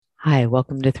Hi,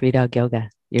 welcome to Three Dog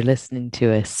Yoga. You're listening to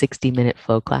a 60-minute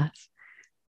flow class.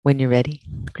 When you're ready,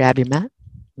 grab your mat and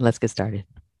let's get started.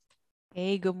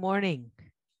 Hey, good morning.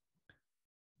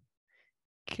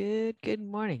 Good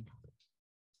morning.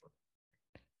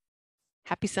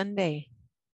 Happy Sunday.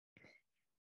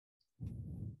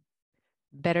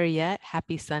 Better yet,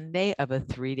 happy Sunday of a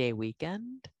 3-day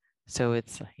weekend. So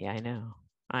yeah,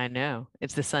 I know.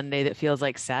 It's the Sunday that feels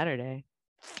like Saturday.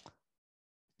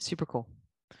 Super cool.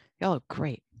 Y'all look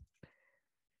great.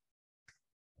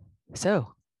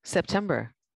 So,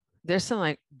 September. There's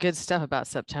some good stuff about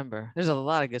September. There's a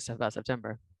lot of good stuff about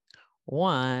September.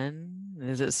 One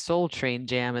is that Soul Train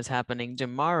Jam is happening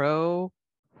tomorrow.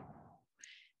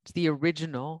 It's the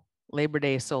original Labor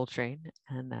Day Soul Train,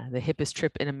 and the hippest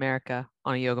trip in America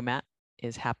on a yoga mat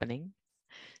is happening.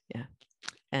 Yeah,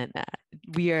 and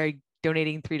we are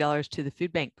donating $3 to the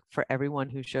food bank for everyone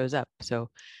who shows up.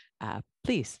 So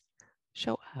please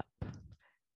show up.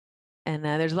 And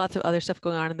there's lots of other stuff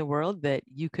going on in the world that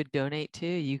you could donate to.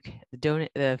 You can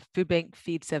donate. The food bank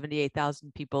feeds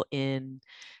 78,000 people in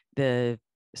the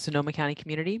Sonoma County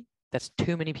community. That's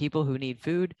too many people who need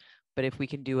food, but if we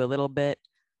can do a little bit,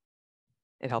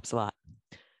 it helps a lot.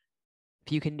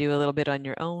 If you can do a little bit on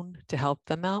your own to help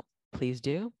them out, please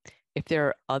do. If there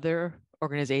are other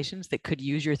organizations that could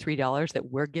use your $3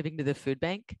 that we're giving to the food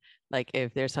bank, like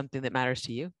if there's something that matters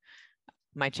to you,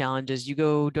 my challenge is you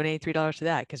go donate $3 to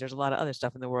that, because there's a lot of other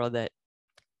stuff in the world that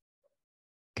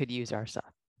could use our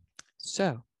stuff.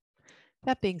 So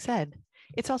that being said,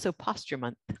 it's also posture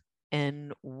month.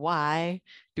 And why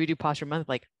do we do posture month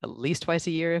like at least twice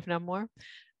a year, if not more?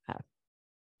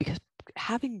 Because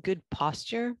having good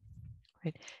posture,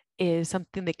 right, is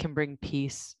something that can bring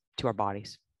peace to our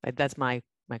bodies. Like that's my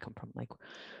come from. Like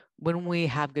when we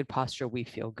have good posture, we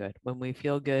feel good. When we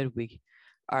feel good, we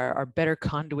are better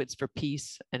conduits for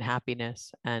peace and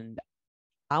happiness. And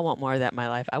I want more of that in my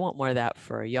life. I want more of that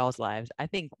for y'all's lives. I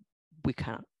think we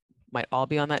kind of might all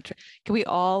be on that. Can we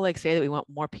all say that we want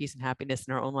more peace and happiness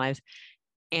in our own lives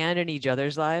and in each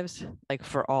other's lives? Like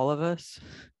for all of us?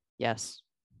 Yes.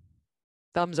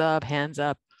 Thumbs up, hands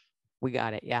up. We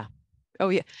got it. Yeah. Oh,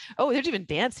 yeah. Oh, there's even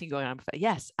dancing going on.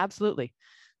 Yes, absolutely.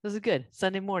 This is good.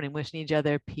 Sunday morning, wishing each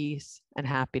other peace and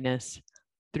happiness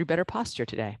through better posture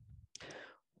today.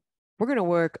 We're going to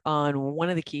work on one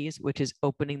of the keys, which is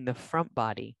opening the front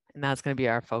body. And that's going to be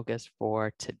our focus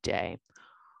for today,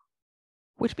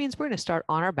 which means we're going to start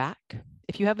on our back.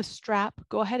 If you have a strap,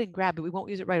 go ahead and grab it. We won't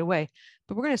use it right away,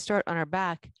 but we're going to start on our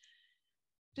back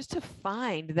just to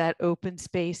find that open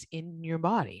space in your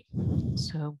body.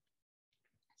 So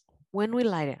when we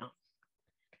lie down,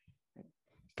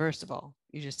 first of all,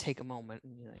 you just take a moment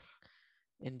and you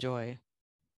enjoy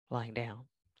lying down.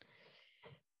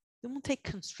 Then we'll take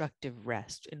constructive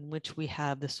rest, in which we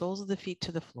have the soles of the feet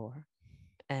to the floor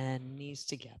and knees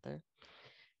together.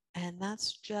 And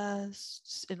that's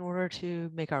just in order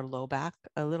to make our low back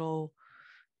a little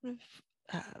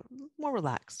more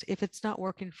relaxed. If it's not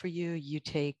working for you, you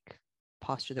take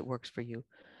posture that works for you.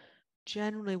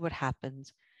 Generally, what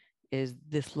happens is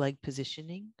this leg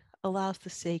positioning allows the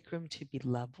sacrum to be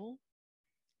level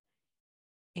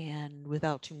and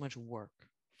without too much work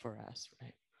for us,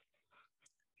 right?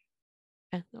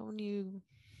 And when you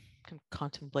can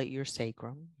contemplate your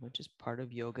sacrum, which is part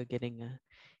of yoga, getting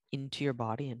into your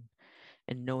body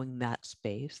and knowing that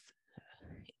space.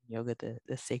 In yoga,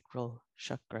 the sacral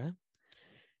chakra,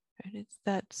 and it's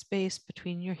that space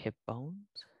between your hip bones.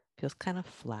 Feels kind of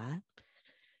flat.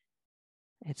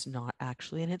 It's not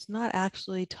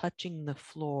actually touching the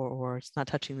floor, or it's not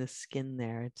touching the skin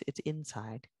there. It's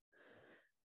inside.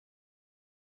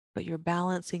 But you're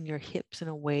balancing your hips in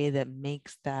a way that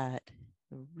makes that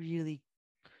a really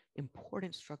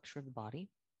important structure of the body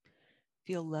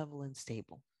feel level and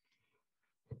stable.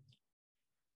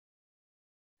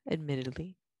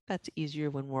 Admittedly, that's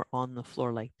easier when we're on the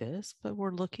floor like this, but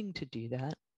we're looking to do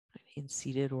that in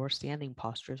seated or standing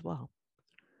posture as well.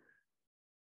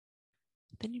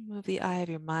 Then you move the eye of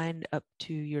your mind up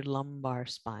to your lumbar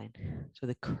spine, so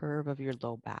the curve of your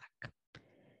low back.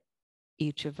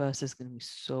 Each of us is going to be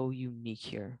so unique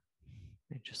here.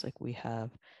 And just like we have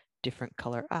different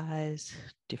color eyes,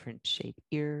 different shape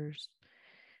ears,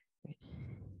 right?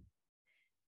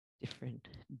 Different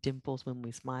dimples when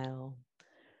we smile.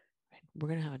 Right? We're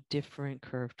going to have a different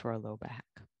curve to our low back.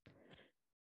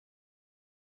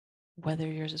 Whether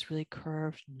yours is really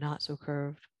curved, not so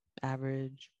curved,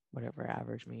 average, whatever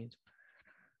average means.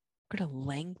 We're going to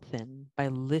lengthen by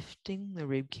lifting the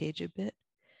rib cage a bit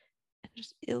and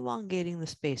just elongating the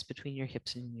space between your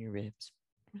hips and your ribs.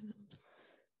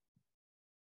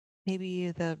 Maybe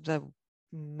that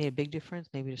made a big difference,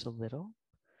 maybe just a little.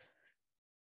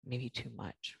 maybe too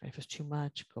much. If it's too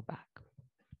much, go back.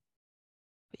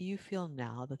 But you feel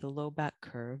now that the low back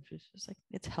curve is just like,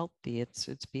 it's healthy, it's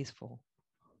peaceful.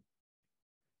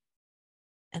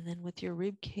 And then with your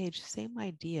rib cage, same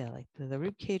idea. Like the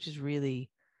rib cage is really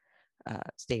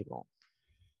stable,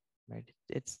 right?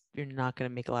 You're not going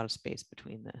to make a lot of space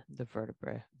between the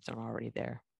vertebrae if they're already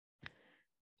there.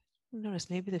 Notice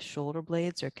maybe the shoulder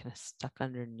blades are kind of stuck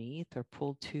underneath or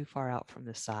pulled too far out from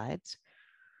the sides.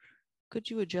 Could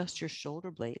you adjust your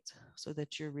shoulder blades so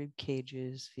that your rib cage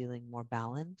is feeling more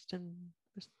balanced and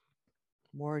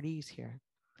more at ease here?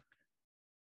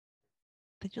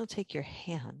 Then you'll take your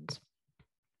hands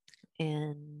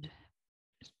and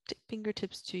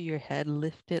fingertips to your head,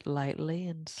 lift it lightly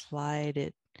and slide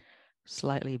it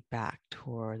slightly back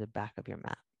toward the back of your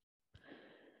mat.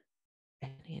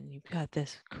 And you've got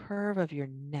this curve of your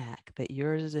neck that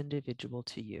yours is individual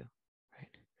to you, right?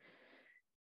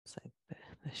 It's like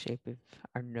the shape of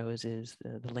our noses,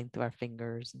 the length of our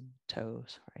fingers and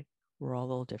toes, right? We're all a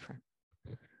little different.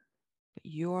 But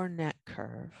your neck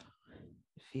curve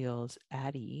feels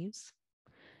at ease.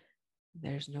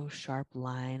 There's no sharp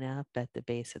line up at the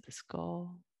base of the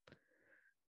skull.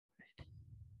 Right.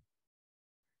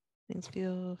 Things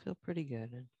feel pretty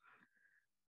good. And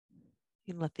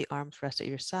you can let the arms rest at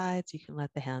your sides. You can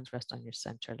let the hands rest on your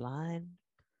center line.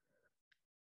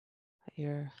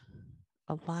 You're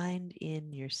aligned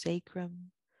in your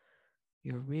sacrum,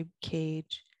 your rib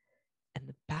cage, and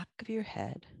the back of your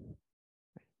head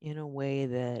in a way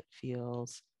that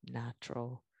feels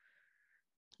natural,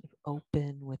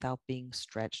 open without being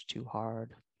stretched too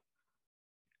hard.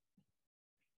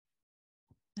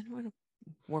 Then we're going to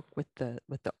work with the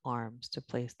arms to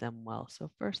place them well. So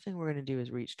first thing we're going to do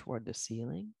is reach toward the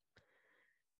ceiling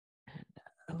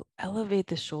and elevate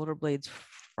the shoulder blades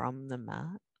from the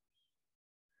mat.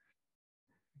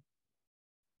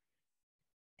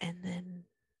 And then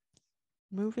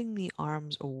moving the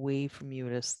arms away from you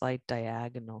at a slight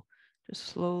diagonal. Just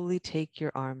slowly take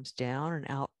your arms down and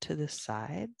out to the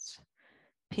sides.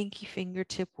 Pinky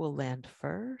fingertip will land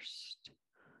first.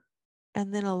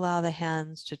 And then allow the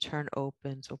hands to turn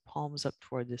open, so palms up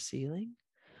toward the ceiling.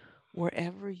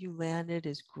 Wherever you landed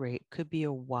is great. Could be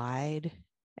a wide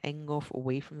angle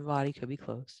away from the body, could be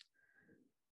close.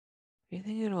 You're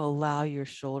going to allow your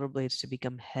shoulder blades to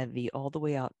become heavy all the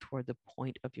way out toward the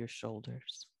point of your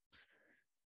shoulders.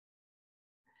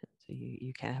 So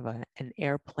you kind of have an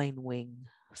airplane wing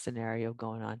scenario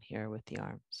going on here with the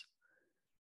arms.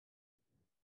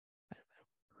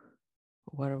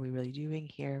 What are we really doing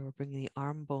here? We're bringing the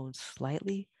arm bones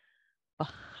slightly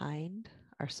behind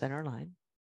our center line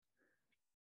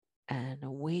and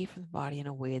away from the body in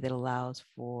a way that allows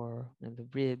for the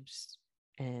ribs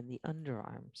and the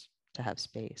underarms to have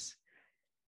space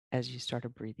as you start a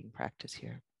breathing practice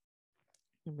here.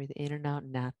 And breathe in and out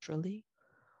naturally,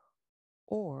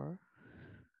 or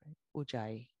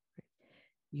ujjayi.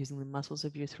 Using the muscles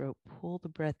of your throat, pull the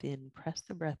breath in, press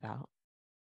the breath out.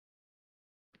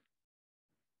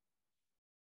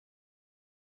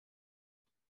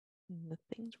 And the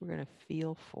things we're going to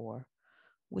feel for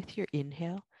with your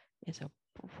inhale is a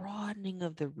broadening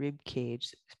of the rib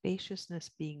cage, spaciousness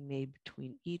being made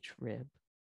between each rib.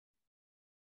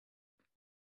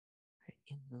 Right,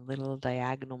 in the little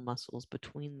diagonal muscles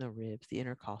between the ribs, the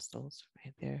intercostals,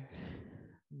 right there,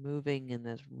 moving in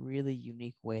this really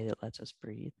unique way that lets us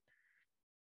breathe.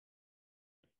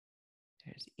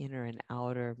 There's inner and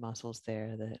outer muscles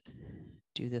there that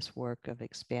do this work of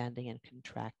expanding and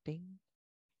contracting.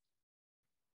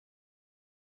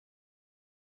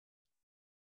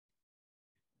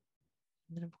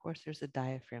 And then, of course, there's the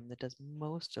diaphragm that does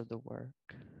most of the work.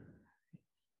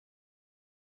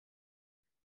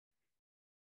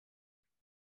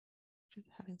 Just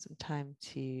having some time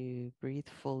to breathe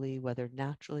fully, whether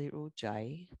naturally or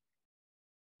ujjayi,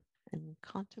 and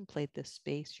contemplate the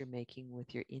space you're making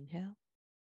with your inhale.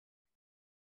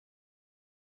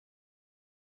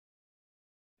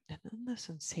 And then the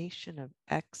sensation of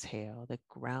exhale that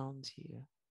grounds you.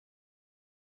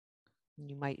 And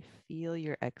you might feel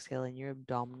your exhale in your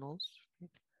abdominals.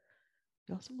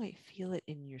 You also might feel it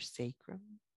in your sacrum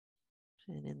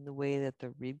and in the way that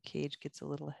the rib cage gets a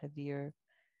little heavier.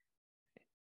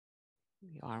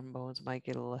 The arm bones might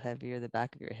get a little heavier. The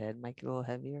back of your head might get a little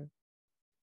heavier.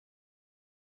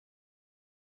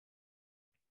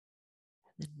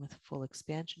 And then with full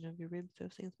expansion of your ribs,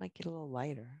 those things might get a little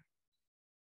lighter.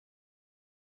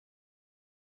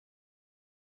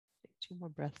 Take 2 more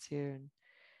breaths here and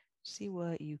see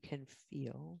what you can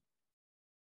feel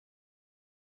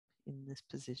in this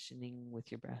positioning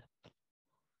with your breath.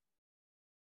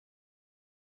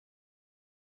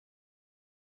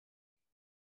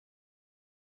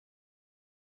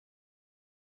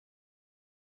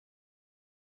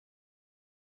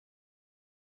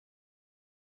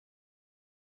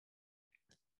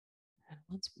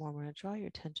 Once more, I'm going to draw your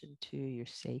attention to your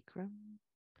sacrum,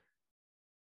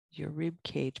 your rib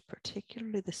cage,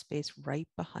 particularly the space right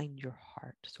behind your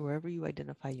heart. So wherever you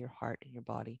identify your heart in your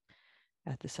body,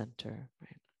 at the center,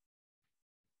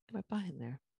 right behind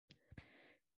there.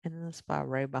 And then the spot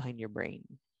right behind your brain.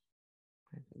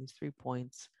 Right? So these 3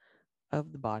 points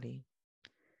of the body: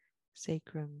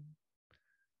 sacrum,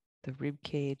 the rib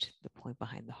cage, the point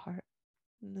behind the heart,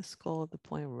 and the skull, the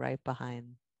point right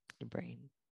behind your brain.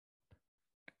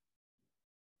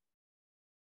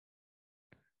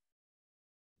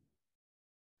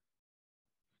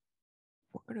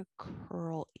 We're going to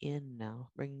curl in now,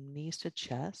 bring knees to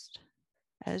chest.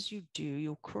 As you do,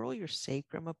 you'll curl your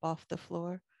sacrum up off the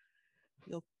floor.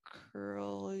 You'll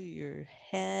curl your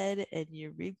head and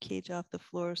your rib cage off the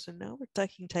floor. So now we're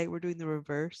tucking tight. We're doing the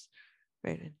reverse,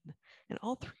 right? And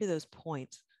all 3 of those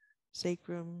points,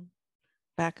 sacrum,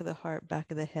 back of the heart,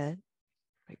 back of the head,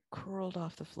 right, curled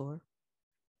off the floor.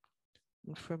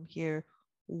 And from here,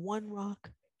 1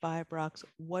 rock, 5 rocks,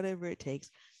 whatever it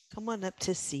takes, come on up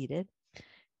to seated.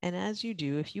 And as you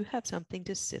do, if you have something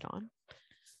to sit on,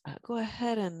 go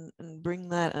ahead and bring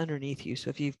that underneath you. So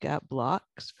if you've got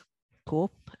blocks,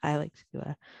 cool. I like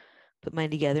to put mine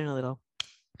together in a little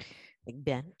like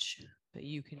bench, but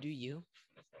you can do you.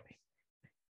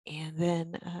 And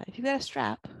then if you've got a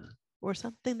strap or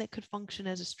something that could function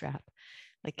as a strap,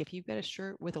 like if you've got a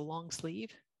shirt with a long sleeve,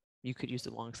 you could use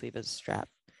the long sleeve as a strap.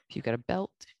 If you've got a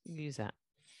belt, you can use that.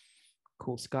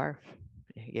 Cool scarf,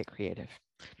 get creative.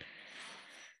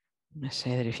 I'm gonna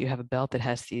say that if you have a belt that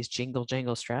has these jingle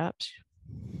jangle straps,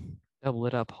 double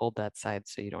it up, hold that side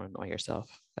so you don't annoy yourself.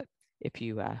 But if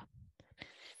you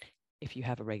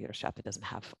have a regular strap that doesn't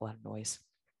have a lot of noise,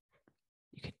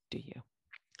 you can do you.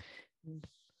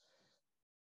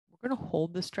 We're going to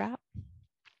hold the strap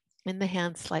in the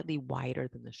hand slightly wider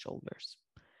than the shoulders,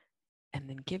 and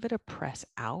then give it a press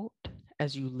out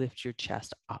as you lift your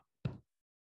chest up.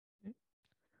 Okay.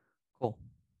 Cool.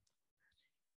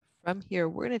 From here,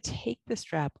 we're going to take the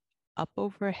strap up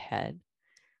overhead.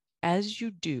 As you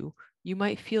do, you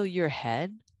might feel your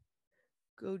head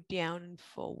go down and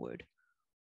forward.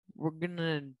 We're going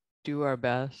to do our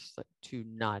best to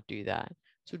not do that.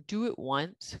 So do it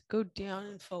once, go down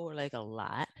and forward like a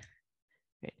lot,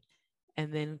 right?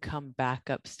 And then come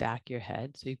back up, stack your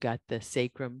head. So you've got the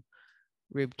sacrum,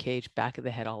 rib cage, back of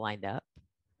the head all lined up,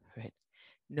 right?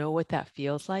 Know what that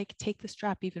feels like. Take the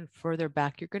strap even further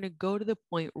back. You're going to go to the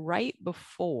point right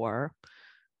before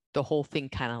the whole thing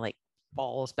kind of like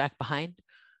falls back behind.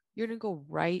 You're going to go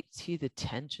right to the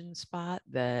tension spot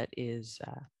that is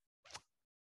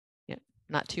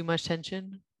not too much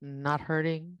tension, not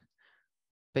hurting,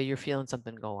 but you're feeling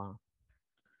something go on.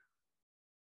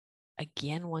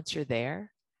 Again, once you're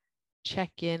there,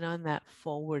 check in on that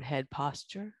forward head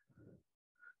posture.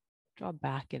 Draw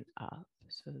back and up.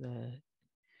 So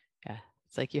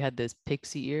it's like you had those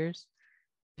pixie ears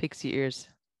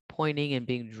pointing and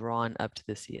being drawn up to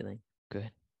the ceiling.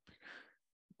 Good.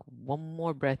 One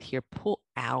more breath here. Pull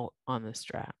out on the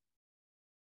strap.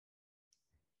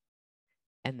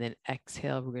 And then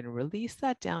exhale. We're going to release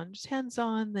that down. Just hands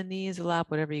on the knees, lap,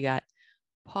 whatever you got.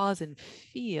 Pause and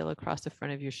feel across the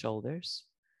front of your shoulders.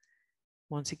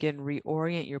 Once again,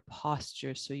 reorient your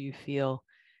posture so you feel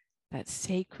that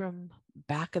sacrum,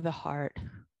 back of the heart,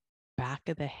 back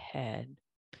of the head.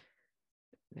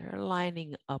 They're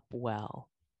lining up well.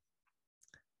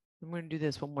 I'm going to do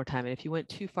this one more time. And if you went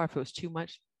too far, if it was too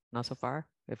much, not so far.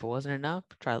 If it wasn't enough,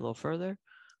 try a little further.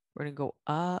 We're going to go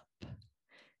up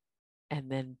and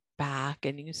then back,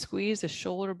 and you can squeeze the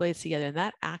shoulder blades together. And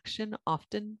that action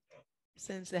often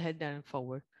sends the head down and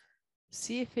forward.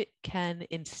 See if it can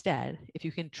instead, if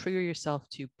you can trigger yourself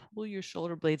to pull your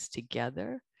shoulder blades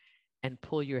together and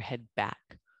pull your head back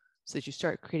so that you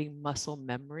start creating muscle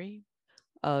memory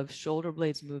of shoulder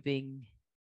blades moving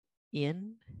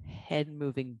in, head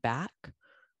moving back,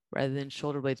 rather than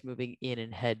shoulder blades moving in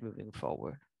and head moving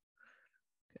forward.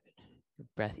 Good.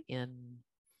 Breath in.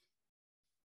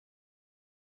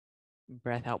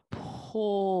 Breath out.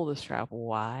 Pull the strap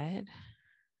wide.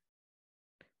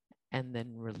 And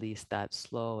then release that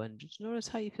slow. And just notice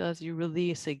how you feel as you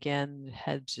release again.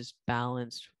 Head's just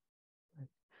balanced.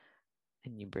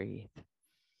 And you breathe.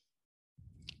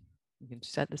 You can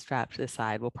set the strap to the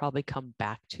side. We'll probably come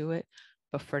back to it.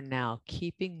 But for now,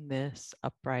 keeping this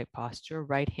upright posture,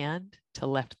 right hand to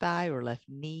left thigh or left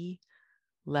knee,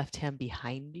 left hand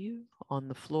behind you on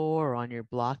the floor or on your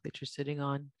block that you're sitting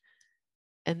on.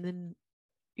 And then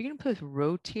you're going to put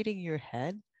rotating your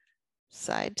head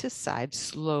side to side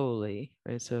slowly,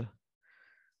 right? So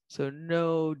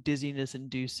no dizziness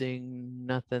inducing,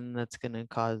 nothing that's going to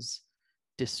cause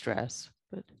distress,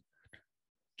 but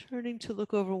Turning to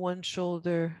look over one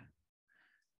shoulder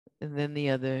and then the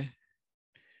other.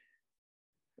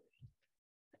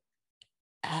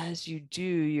 As you do,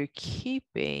 you're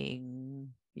keeping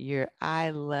your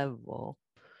eye level.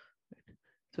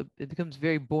 So it becomes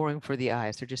very boring for the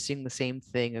eyes. They're just seeing the same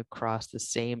thing across the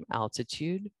same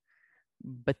altitude.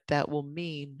 But that will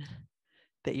mean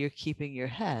that you're keeping your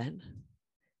head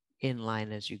in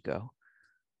line as you go.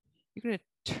 You're going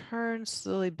to turn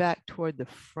slowly back toward the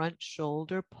front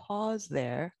shoulder, pause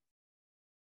there,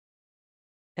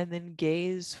 and then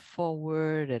gaze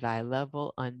forward at eye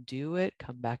level, undo it,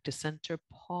 come back to center,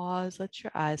 pause, let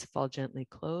your eyes fall gently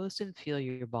closed and feel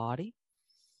your body.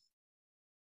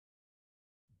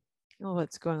 Know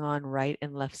what's going on right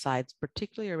and left sides,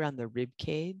 particularly around the rib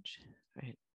cage,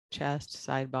 right? Chest,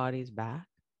 side bodies, back.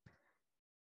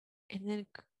 And then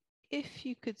if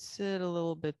you could sit a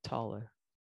little bit taller,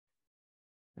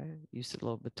 right? You sit a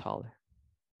little bit taller.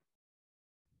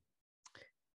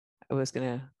 I was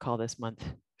going to call this month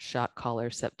Shot Collar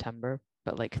September,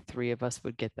 but like 3 of us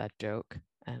would get that joke.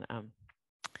 And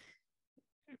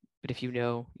but if you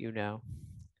know, you know.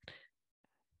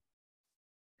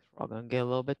 We're all going to get a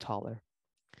little bit taller.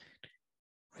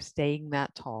 Staying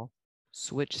that tall,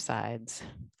 switch sides.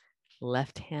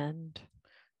 Left hand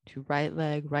to right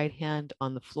leg, right hand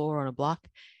on the floor on a block.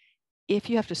 If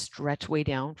you have to stretch way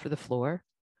down for the floor,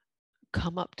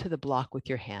 come up to the block with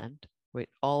your hand. Right,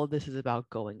 all of this is about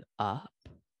going up.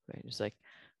 Right, just like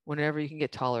whenever you can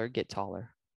get taller, get taller.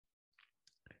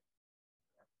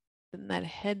 Then that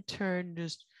head turn,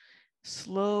 just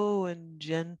slow and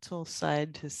gentle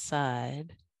side to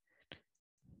side.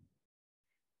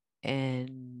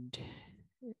 And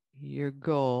your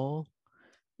goal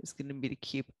is going to be to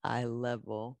keep eye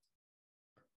level.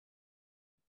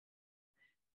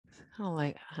 Kind of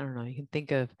like, I don't know, you can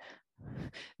think of,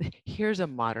 here's a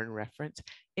modern reference.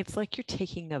 It's like you're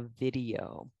taking a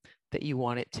video that you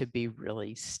want it to be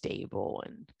really stable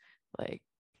and like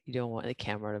you don't want the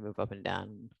camera to move up and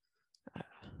down. I'm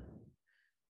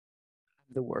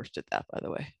the worst at that, by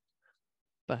the way.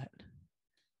 But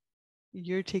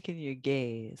you're taking your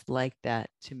gaze like that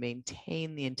to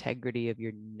maintain the integrity of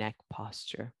your neck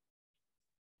posture.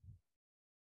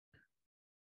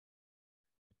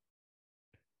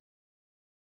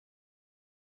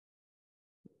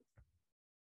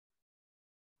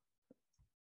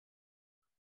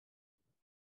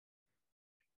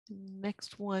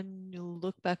 Next one, you'll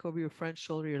look back over your front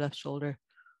shoulder, your left shoulder.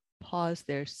 Pause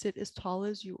there. Sit as tall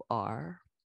as you are.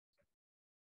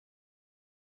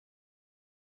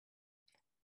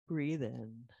 Breathe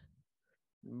in.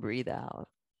 Breathe out.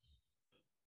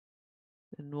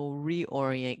 And we'll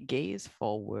reorient, gaze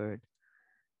forward.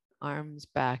 Arms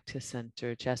back to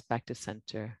center, chest back to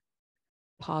center.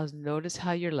 Pause. Notice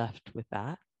how you're left with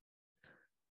that.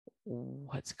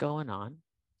 What's going on?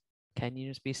 Can you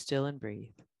just be still and breathe?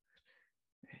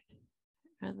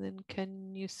 And then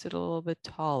can you sit a little bit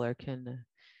taller? Can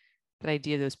that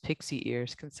idea of those pixie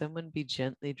ears, can someone be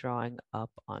gently drawing up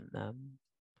on them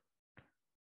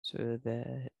so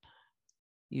that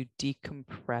you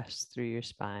decompress through your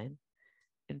spine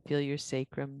and feel your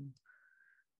sacrum,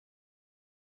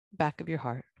 back of your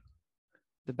heart,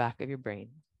 the back of your brain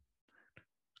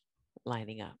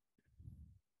lining up.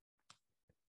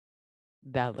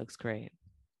 That looks great.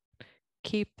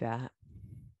 Keep that.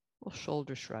 We'll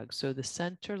shoulder shrug. So the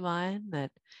center line, that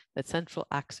central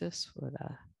axis, what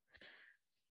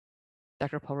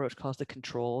Dr. Paul Roach calls the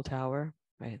control tower,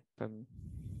 right? From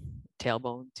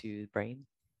tailbone to brain,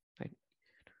 right?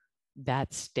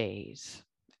 That stays.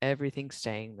 Everything's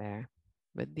staying there.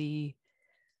 But the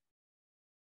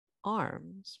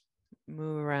arms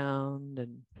move around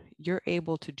and you're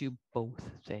able to do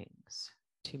both things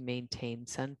to maintain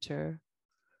center,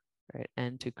 right?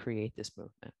 And to create this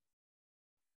movement,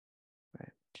 right?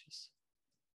 Which is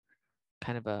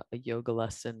kind of a yoga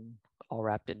lesson all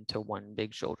wrapped into one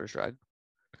big shoulder shrug.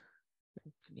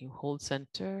 And you hold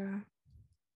center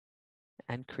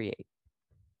and create.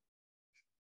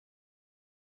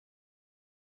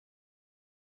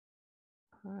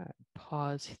 All right,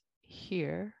 pause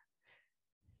here.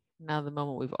 Now the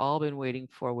moment we've all been waiting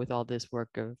for with all this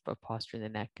work of posture in the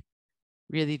neck.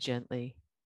 Really gently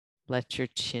let your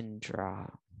chin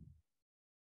drop.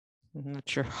 And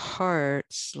let your heart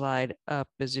slide up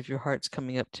as if your heart's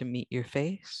coming up to meet your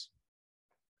face.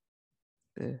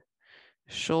 The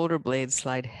shoulder blades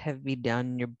slide heavy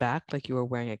down your back like you are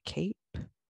wearing a cape.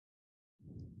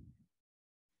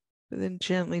 But then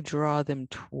gently draw them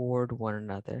toward one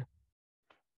another.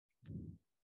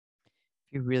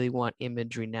 If you really want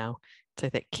imagery now, it's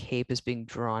like that cape is being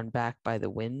drawn back by the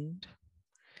wind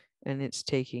and it's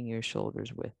taking your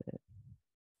shoulders with it.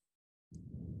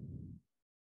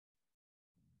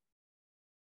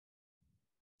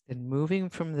 And moving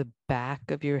from the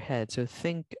back of your head. So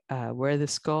think where the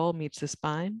skull meets the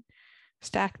spine,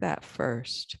 stack that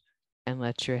first and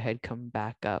let your head come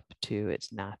back up to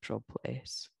its natural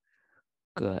place.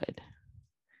 Good.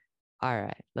 All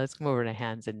right, let's come over to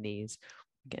hands and knees,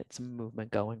 get some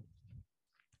movement going.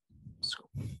 So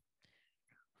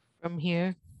from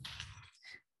here,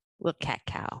 little cat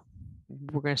cow.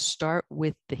 We're going to start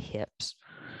with the hips.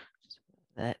 So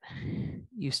that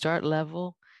you start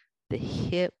level, the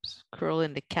hips curl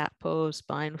into cat pose,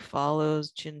 spine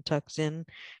follows, chin tucks in.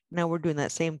 Now we're doing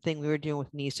that same thing we were doing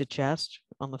with knees to chest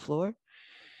on the floor.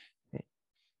 Okay.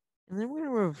 And then we're going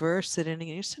to reverse it and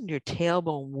you send your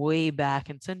tailbone way back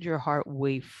and send your heart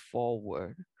way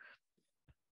forward.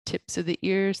 Tips of the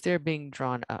ears, they're being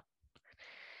drawn up.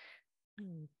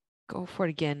 Go for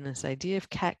it again. This idea of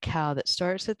cat cow that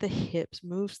starts at the hips,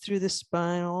 moves through the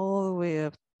spine all the way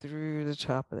up through the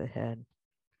top of the head.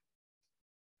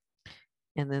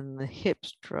 And then the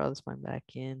hips draw the spine back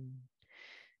in.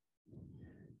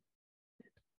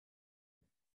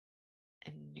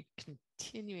 And you're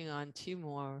continuing on 2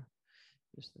 more.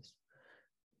 There's this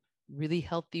really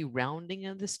healthy rounding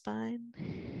of the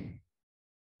spine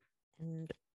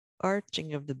and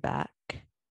arching of the back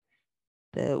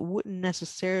that wouldn't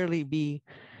necessarily be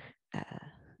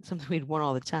something we'd want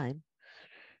all the time,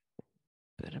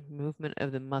 but a movement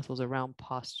of the muscles around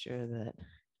posture that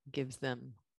gives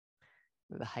them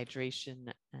the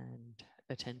hydration and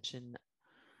attention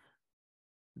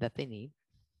that they need.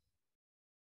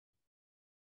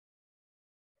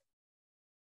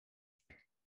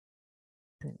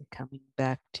 Then coming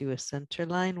back to a center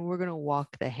line, we're going to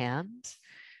walk the hands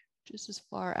just as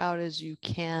far out as you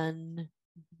can,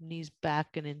 knees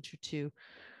back an inch or two.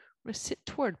 We're going to sit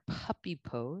toward puppy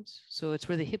pose. So it's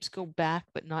where the hips go back,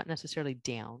 but not necessarily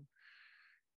down.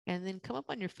 And then come up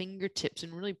on your fingertips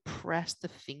and really press the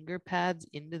finger pads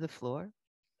into the floor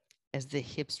as the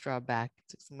hips draw back.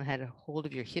 So someone had a hold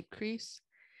of your hip crease.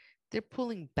 They're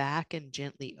pulling back and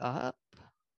gently up.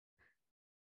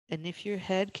 And if your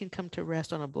head can come to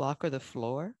rest on a block or the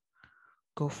floor,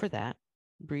 go for that.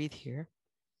 Breathe here.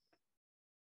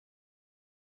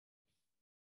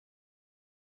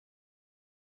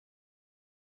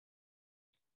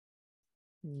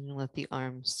 And let the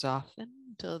arms soften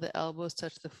until the elbows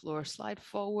touch the floor. Slide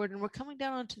forward, and we're coming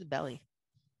down onto the belly.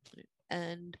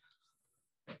 And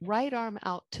right arm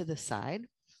out to the side,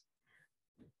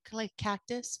 kind of like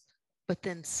cactus, but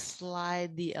then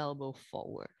slide the elbow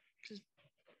forward, just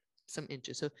some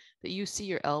inches, so that you see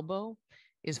your elbow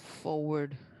is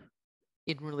forward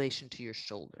in relation to your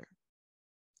shoulder.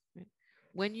 Right?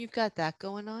 When you've got that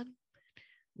going on,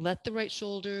 let the right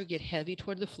shoulder get heavy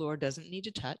toward the floor, doesn't need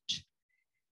to touch.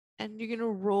 And you're going to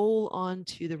roll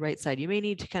onto the right side. You may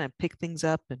need to kind of pick things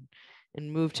up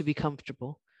and move to be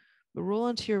comfortable. But roll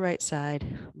onto your right side.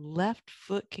 Left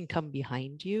foot can come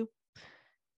behind you.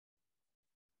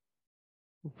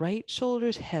 Right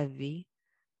shoulder's heavy.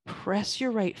 Press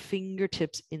your right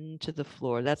fingertips into the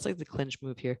floor. That's like the clinch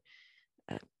move here.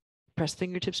 Press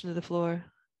fingertips into the floor.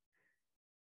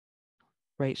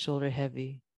 Right shoulder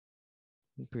heavy.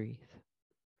 Breathe.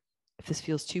 If this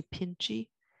feels too pinchy,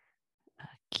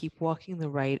 keep walking the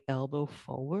right elbow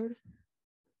forward.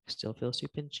 Still feels too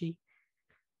pinchy.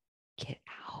 Get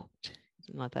out.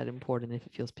 It's not that important if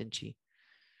it feels pinchy.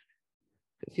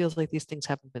 If it feels like these things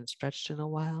haven't been stretched in a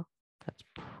while, that's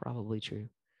probably true.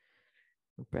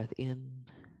 Breath in,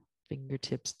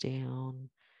 fingertips down,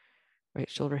 right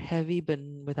shoulder heavy, but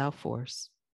without force.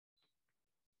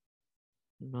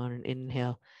 On an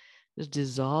inhale, just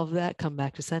dissolve that, come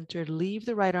back to center, leave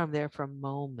the right arm there for a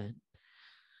moment.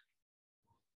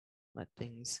 Let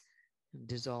things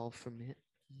dissolve from it.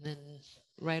 And then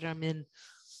right arm in,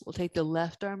 we'll take the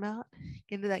left arm out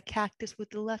into that cactus with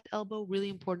the left elbow. Really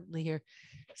importantly here,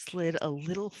 slid a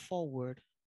little forward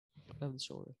of the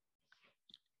shoulder.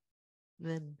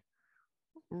 Then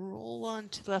roll on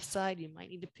to the left side. You might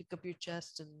need to pick up your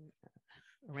chest and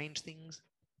arrange things.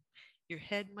 Your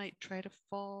head might try to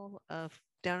fall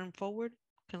down and forward,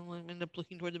 kind of end up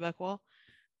looking toward the back wall.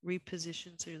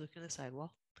 Reposition so you're looking at the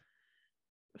sidewall.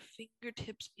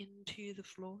 Fingertips into the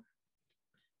floor.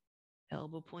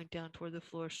 Elbow point down toward the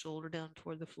floor, shoulder down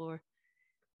toward the floor.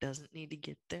 Doesn't need to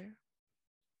get there.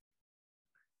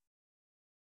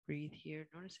 Breathe here.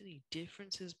 Notice any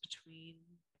differences between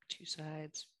two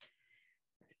sides.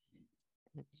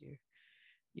 And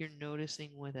you're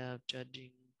noticing without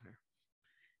judging or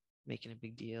making a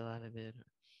big deal out of it.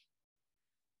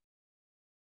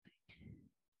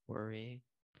 Worrying.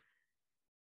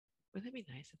 Wouldn't that be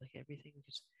nice if like everything we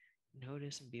just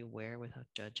notice and be aware without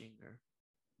judging or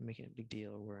making a big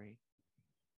deal or worrying?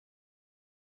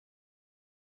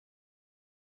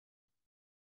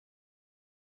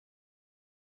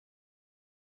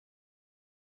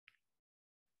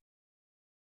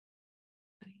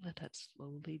 Let that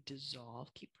slowly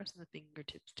dissolve. Keep pressing the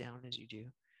fingertips down as you do.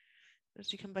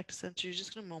 As you come back to center, you're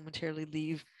just going to momentarily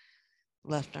leave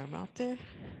left arm out there.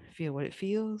 Feel what it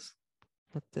feels.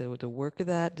 Let the work of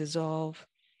that dissolve.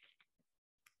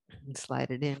 And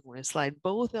slide it in. We're going to slide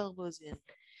both elbows in,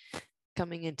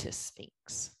 coming into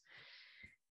Sphinx.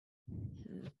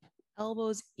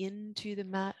 Elbows into the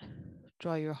mat.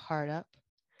 Draw your heart up.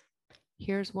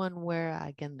 Here's one where,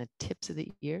 again, the tips of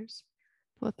the ears,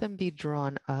 let them be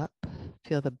drawn up.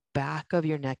 Feel the back of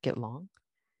your neck get long.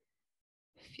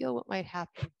 Feel what might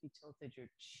happen if you tilted your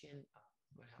chin up.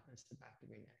 What happens to the back of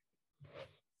your neck?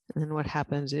 And then what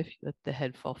happens if you let the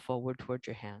head fall forward towards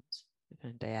your hands,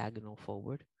 kind of diagonal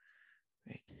forward,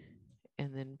 right?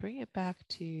 And then bring it back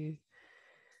to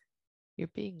you're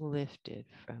being lifted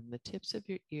from the tips of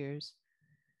your ears,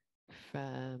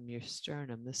 from your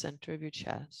sternum, the center of your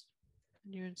chest,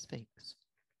 and you're in Sphinx.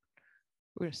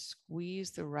 We're going to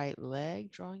squeeze the right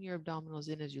leg, drawing your abdominals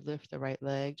in as you lift the right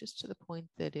leg, just to the point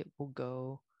that it will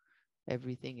go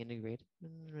everything integrated,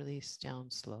 and release down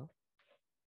slow.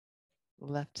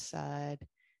 Left side,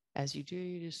 as you do,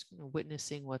 you're just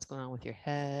witnessing what's going on with your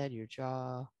head, your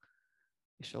jaw,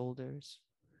 your shoulders.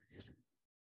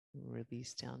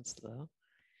 Release down slow.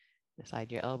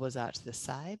 Slide your elbows out to the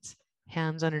sides,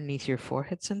 hands underneath your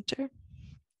forehead center.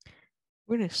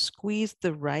 We're going to squeeze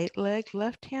the right leg,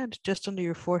 left hand just under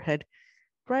your forehead.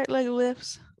 Right leg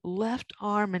lifts, left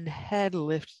arm and head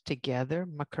lift together,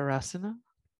 Makarasana.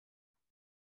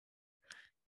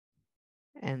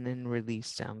 And then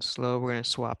release down slow. We're going to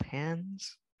swap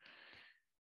hands.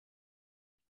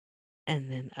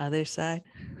 And then other side,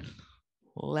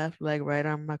 left leg, right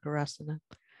arm, Makarasana,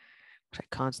 which I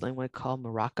constantly want to call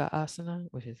Maraka Asana,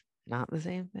 which is not the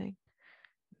same thing.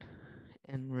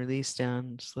 And release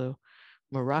down slow.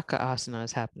 Maraka Asana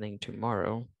is happening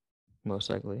tomorrow, most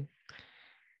likely.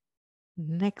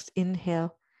 Next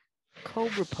inhale,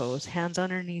 Cobra pose, hands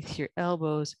underneath your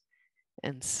elbows,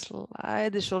 and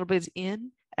slide the shoulder blades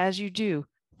in. As you do,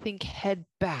 think head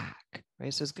back,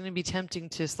 right? So it's going to be tempting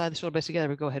to slide the shoulder blades together,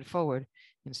 but go head forward.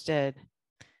 Instead,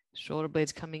 shoulder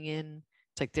blades coming in.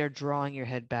 It's like they're drawing your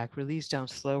head back. Release down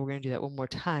slow. We're going to do that one more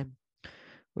time,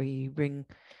 where you bring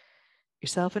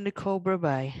yourself into Cobra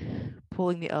by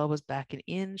pulling the elbows back and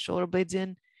in, shoulder blades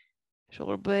in.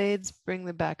 Shoulder blades, bring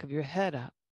the back of your head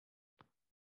up.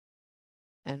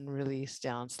 And release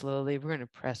down slowly. We're going to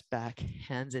press back,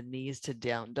 hands and knees to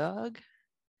down dog.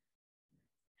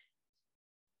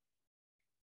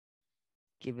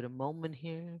 Give it a moment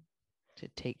here to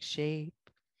take shape.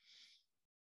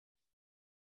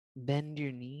 Bend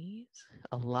your knees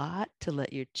a lot to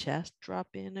let your chest drop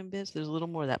in a bit. So there's a little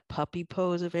more of that puppy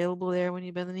pose available there when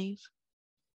you bend the knees.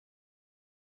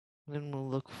 Then we'll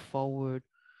look forward.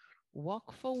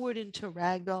 Walk forward into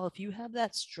ragdoll. If you have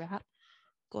that strap,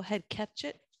 go ahead, catch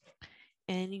it.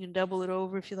 And you can double it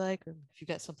over if you like, or if you've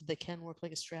got something that can work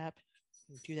like a strap,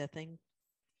 do that thing.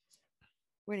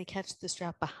 We're going to catch the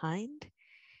strap behind.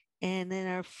 And then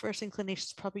our first inclination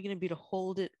is probably going to be to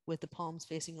hold it with the palms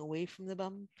facing away from the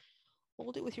bum.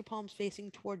 Hold it with your palms facing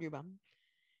toward your bum.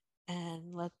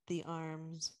 And let the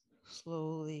arms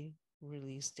slowly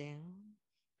release down.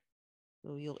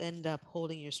 So you'll end up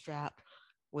holding your strap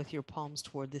with your palms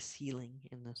toward the ceiling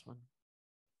in this one.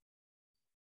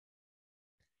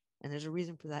 And there's a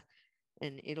reason for that.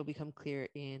 And it'll become clear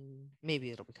maybe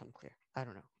it'll become clear. I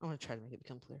don't know. I'm going to try to make it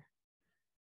become clear.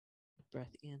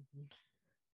 Breath in.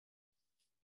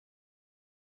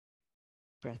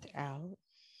 Breath out.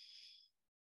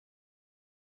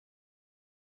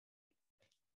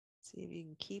 See if you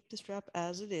can keep the strap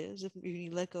as it is. If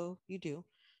you let go, you do.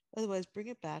 Otherwise, bring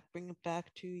it back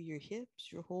to your hips.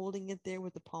 You're holding it there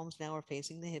with the palms now are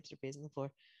facing the hips or facing the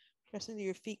floor. Press into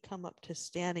your feet, come up to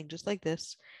standing just like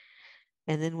this.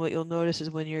 And then what you'll notice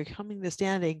is when you're coming to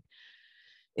standing,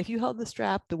 if you held the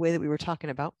strap the way that we were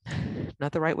talking about,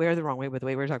 not the right way or the wrong way, but the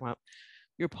way we were talking about,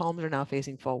 your palms are now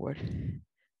facing forward.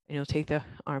 And you'll take the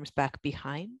arms back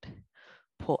behind,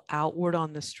 pull outward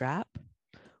on the strap.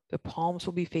 The palms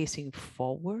will be facing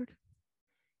forward.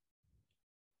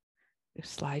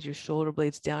 Slide your shoulder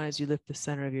blades down as you lift the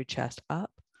center of your chest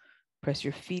up. Press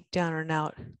your feet down and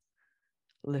out.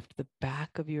 Lift the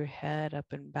back of your head up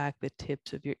and back, the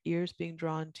tips of your ears being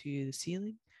drawn to the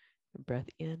ceiling. Breath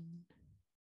in.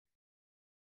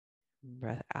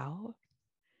 Breath out.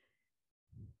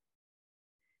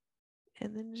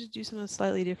 And then just do something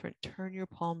slightly different. Turn your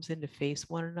palms in to face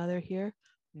one another here.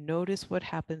 Notice what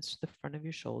happens to the front of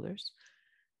your shoulders.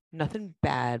 Nothing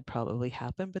bad probably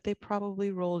happened, but they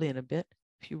probably rolled in a bit.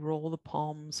 If you roll the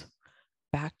palms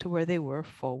back to where they were,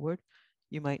 forward,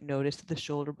 you might notice that the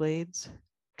shoulder blades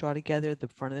draw together, the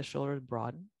front of the shoulders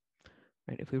broaden.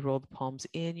 Right? If we roll the palms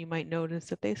in, you might notice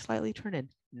that they slightly turn in.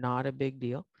 Not a big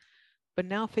deal. But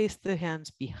now face the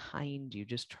hands behind you.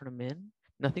 Just turn them in.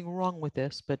 Nothing wrong with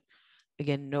this, but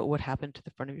again, note what happened to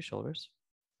the front of your shoulders.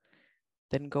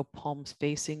 Then go palms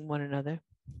facing one another.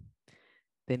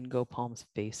 Then go palms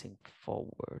facing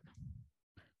forward.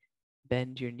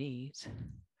 Bend your knees.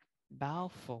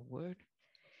 Bow forward.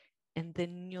 And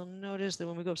then you'll notice that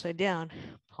when we go upside down,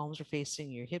 palms are facing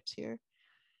your hips here.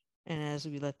 And as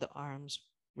we let the arms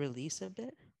release a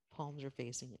bit, palms are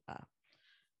facing up.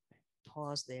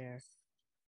 Pause there.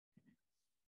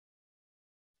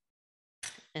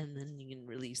 And then you can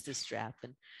release the strap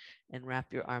and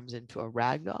wrap your arms into a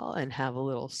ragdoll and have a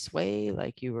little sway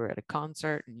like you were at a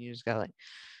concert and you just got like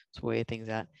sway things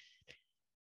out.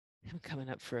 I'm coming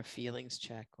up for a feelings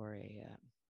check or a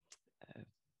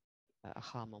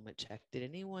aha moment check. Did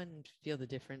anyone feel the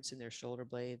difference in their shoulder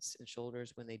blades and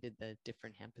shoulders when they did the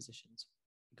different hand positions?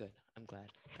 Good. I'm glad.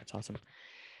 That's awesome.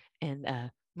 And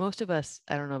most of us,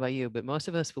 I don't know about you, but most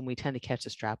of us, when we tend to catch the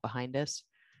strap behind us,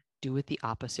 do it the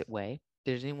opposite way.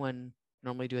 Does anyone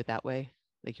normally do it that way?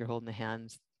 Like you're holding the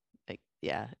hands, like,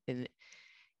 yeah. And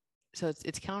so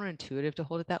it's counterintuitive to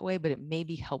hold it that way, but it may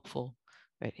be helpful,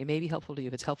 right? It may be helpful to you.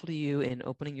 If it's helpful to you in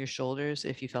opening your shoulders,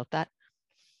 if you felt that,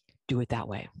 do it that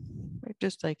way. Right?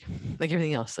 Just like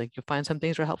everything else, like you'll find some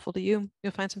things are helpful to you.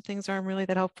 You'll find some things aren't really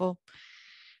that helpful.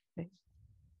 Right?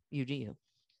 You do you.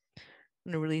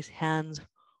 I'm gonna release hands,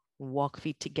 walk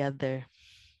feet together,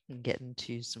 and get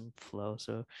into some flow.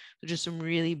 So just some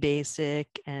really basic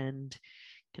and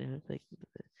kind of like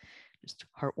just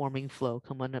heartwarming flow.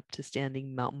 Come on up to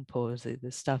standing mountain pose,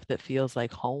 the stuff that feels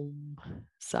like home,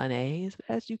 sun A's.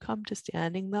 As you come to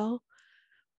standing though,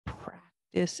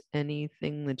 practice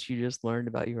anything that you just learned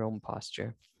about your own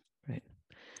posture, right?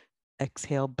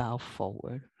 Exhale, bow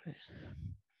forward. Right?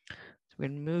 So we're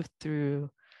gonna move through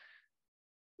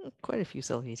quite a few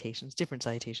salutations, different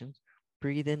salutations.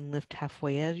 Breathe in, lift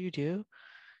halfway as you do.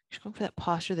 Just going for that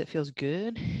posture that feels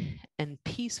good and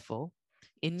peaceful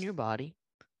in your body.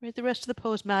 Right? The rest of the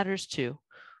pose matters too,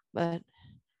 but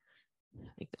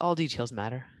like, all details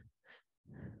matter.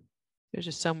 There's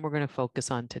just some we're going to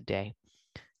focus on today.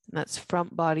 And that's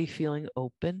front body feeling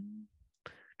open,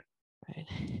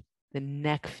 right? The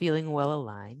neck feeling well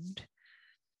aligned.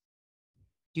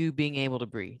 You being able to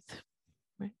breathe,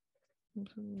 right?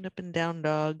 Up and down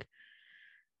dog.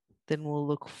 Then we'll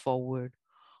look forward,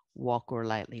 walk or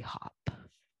lightly hop.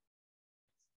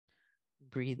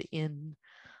 Breathe in,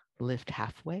 lift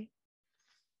halfway.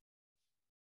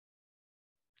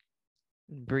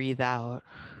 Breathe out,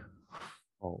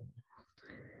 fold.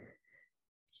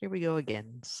 Here we go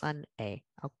again, sun A.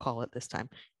 I'll call it this time.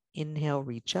 Inhale,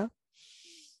 reach up.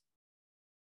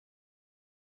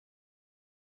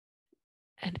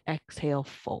 And exhale,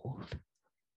 fold.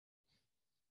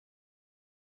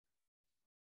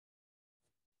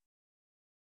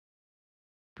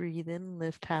 Breathe in,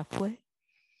 lift halfway.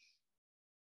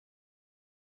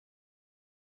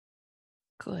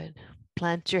 Good.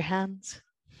 Plant your hands.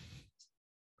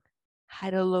 High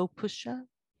to low push up.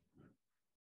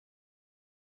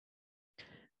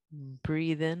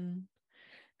 Breathe in,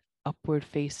 upward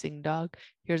facing dog.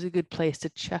 Here's a good place to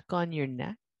check on your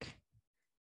neck.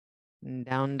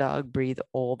 Down dog, breathe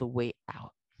all the way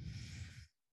out.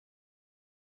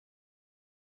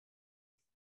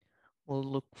 We'll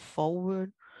look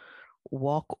forward,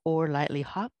 walk or lightly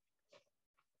hop.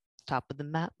 Top of the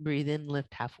mat, breathe in,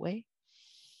 lift halfway.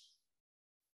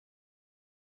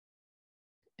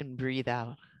 And breathe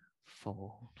out,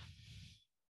 fold.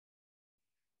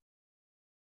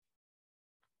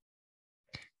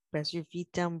 Press your feet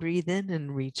down, breathe in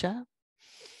and reach up.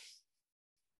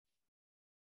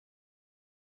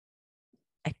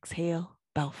 Exhale,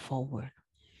 bow forward.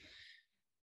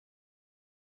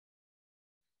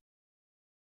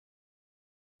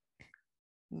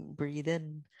 Breathe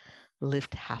in,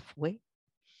 lift halfway.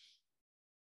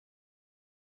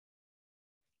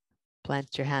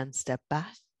 Plant your hands, step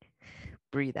back,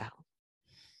 breathe out.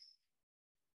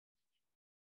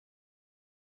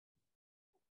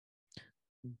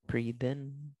 Breathe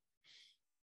in,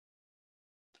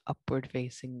 upward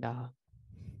facing dog.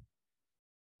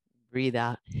 Breathe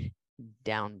out,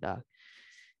 down dog.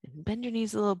 And bend your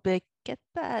knees a little bit. Get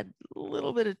that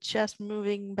little bit of chest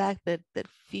moving back that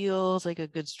feels like a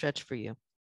good stretch for you.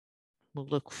 We'll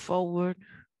look forward,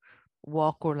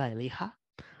 walk or lightly hop.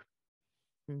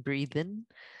 And breathe in,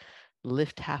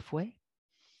 lift halfway.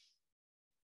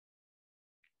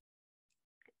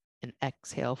 And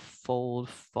exhale, fold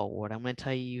forward. I'm going to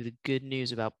tell you the good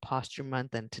news about Posture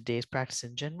Month and today's practice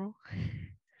in general.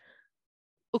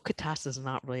 Utkatasana is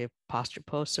not really a posture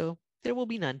pose, so there will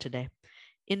be none today.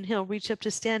 Inhale, reach up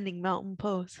to standing mountain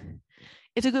pose.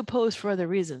 It's a good pose for other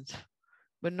reasons,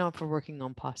 but not for working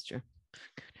on posture.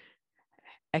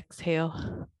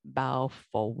 Exhale, bow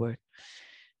forward.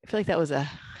 I feel like that was a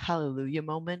hallelujah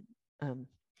moment.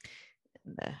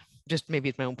 Just maybe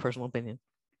it's my own personal opinion.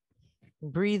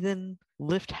 Breathe in,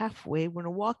 lift halfway. We're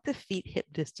going to walk the feet hip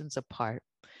distance apart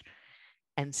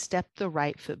and step the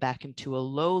right foot back into a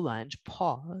low lunge.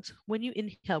 Pause. When you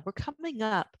inhale, we're coming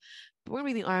up. We're going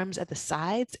to bring the arms at the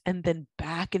sides and then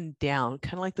back and down,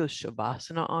 kind of like those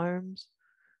Shavasana arms.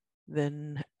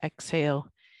 Then exhale,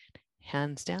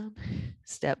 hands down,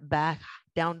 step back,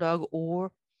 down dog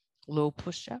or low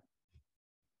push-up.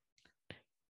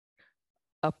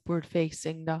 Upward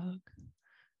facing dog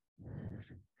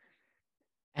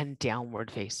and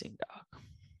downward facing dog.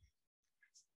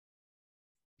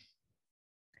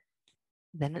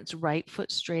 Then it's right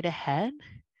foot straight ahead.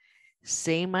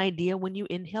 Same idea. When you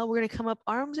inhale, we're going to come up,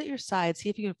 arms at your side. See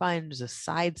if you can find the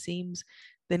side seams.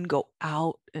 Then go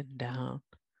out and down.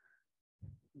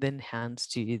 Then hands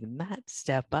to the mat.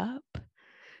 Step up.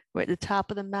 We're at the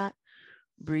top of the mat.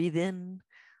 Breathe in.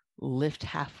 Lift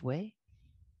halfway.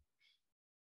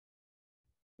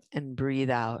 And breathe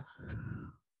out.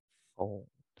 Fold.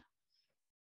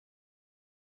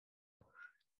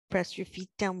 Press your feet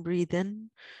down. Breathe in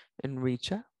and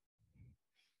reach up.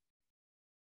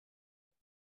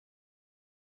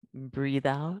 Breathe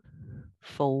out.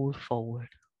 Fold forward.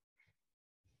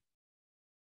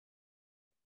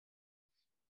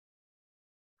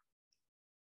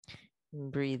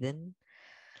 Breathe in,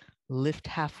 lift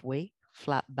halfway,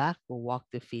 flat back. We'll walk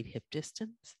the feet hip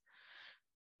distance.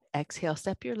 Exhale,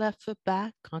 step your left foot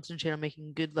back. Concentrate on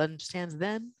making good lunge stands.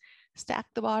 Then stack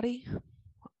the body,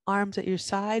 arms at your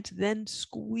sides. Then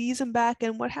squeeze them back.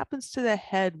 And what happens to the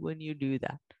head when you do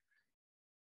that?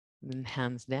 Then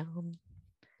hands down.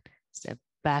 Step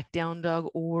back, down dog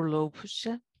or low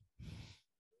push-up.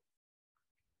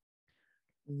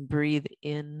 Breathe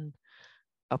in,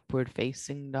 upward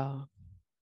facing dog.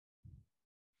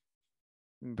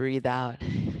 Breathe out,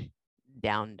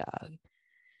 down dog.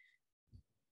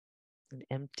 And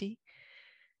empty.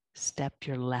 Step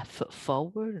your left foot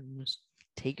forward and just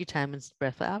take your time and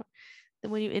breath out.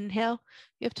 Then when you inhale,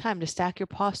 you have time to stack your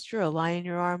posture, align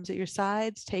your arms at your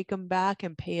sides, take them back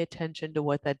and pay attention to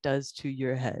what that does to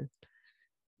your head.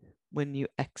 When you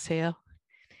exhale,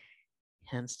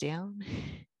 hands down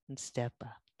and step up.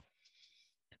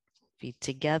 Feet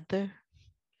together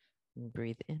and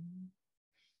breathe in.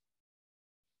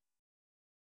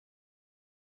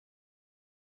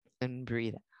 And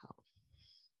breathe out.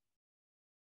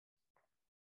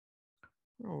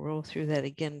 I'll roll through that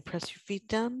again. Press your feet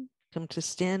down. Come to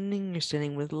standing. You're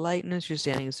standing with lightness. You're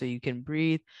standing so you can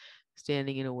breathe.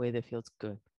 Standing in a way that feels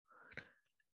good.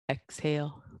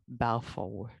 Exhale, bow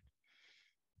forward.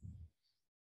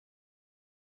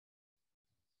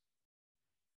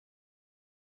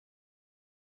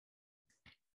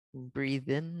 Breathe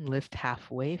in, lift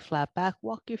halfway, flat back,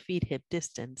 walk your feet hip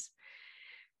distance.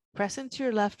 Press into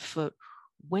your left foot.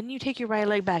 When you take your right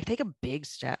leg back, take a big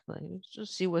step.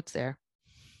 Just see what's there.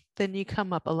 Then you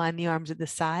come up, align the arms at the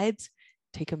sides,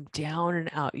 take them down and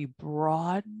out. You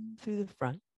broaden through the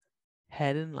front,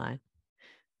 head in line.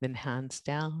 Then hands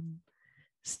down,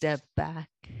 step back.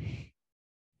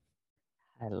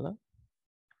 Hello.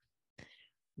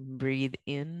 Breathe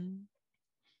in.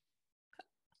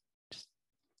 Just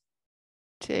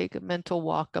take a mental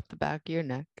walk up the back of your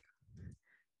neck.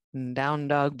 And down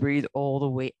dog, breathe all the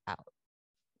way out.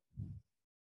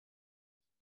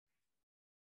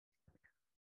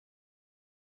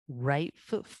 Right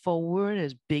foot forward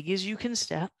as big as you can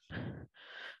step.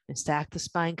 And stack the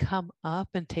spine, come up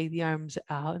and take the arms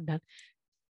out and down.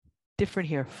 Different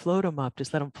here, float them up,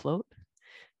 just let them float.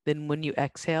 Then when you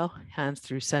exhale, hands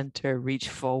through center, reach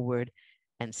forward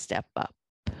and step up.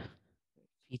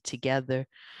 Feet together,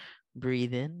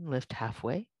 breathe in, lift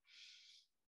halfway.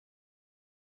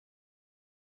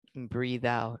 And breathe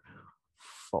out,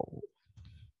 fold.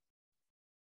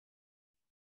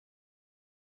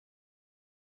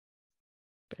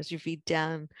 Press your feet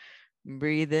down,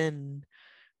 breathe in,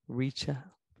 reach up.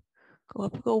 Go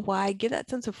up, go wide, get that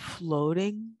sense of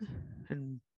floating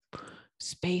and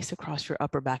space across your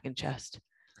upper back and chest.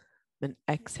 Then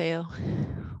exhale,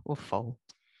 we'll fold.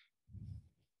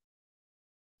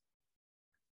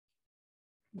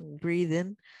 Breathe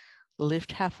in,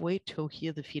 lift halfway, toe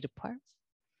heel the feet apart.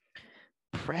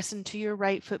 Press into your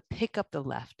right foot, pick up the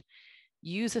left.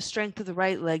 Use the strength of the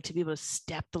right leg to be able to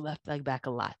step the left leg back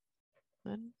a lot.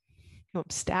 Then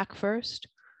stack first,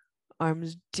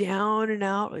 arms down and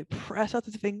out, like press out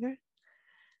the finger.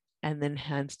 And then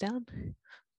hands down.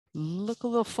 Look a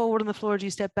little forward on the floor as you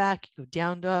step back. Go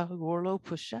down dog or low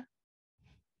push-up.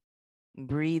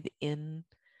 Breathe in,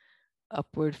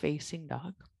 upward facing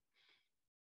dog.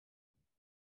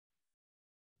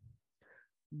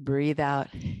 Breathe out,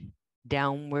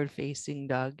 downward facing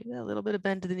dog. Get a little bit of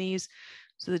bend to the knees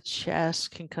so the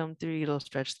chest can come through. It'll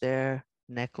stretch there,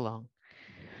 neck long.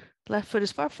 Left foot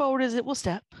as far forward as it will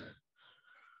step.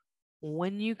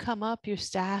 When you come up, you're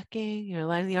stacking, you're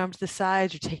lining the arms to the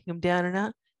sides, you're taking them down and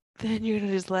up. Then you're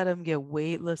gonna just let them get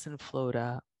weightless and float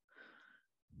up.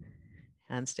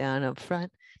 Hands down up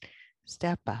front,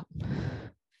 step up.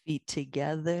 Feet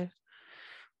together.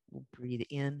 We'll breathe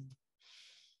in.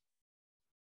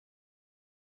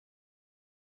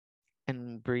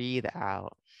 And breathe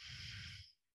out.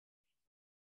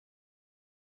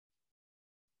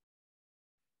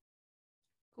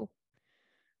 Cool.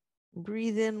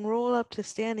 Breathe in, roll up to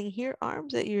standing here,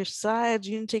 arms at your sides.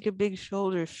 You can take a big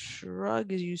shoulder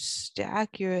shrug as you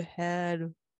stack your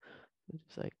head.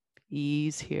 Just like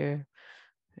ease here.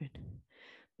 Right.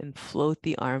 And float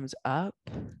the arms up.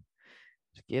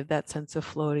 Just give that sense of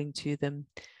floating to them.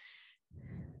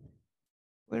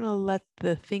 We're going to let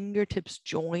the fingertips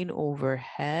join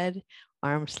overhead,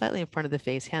 arms slightly in front of the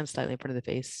face, hands slightly in front of the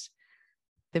face.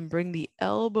 Then bring the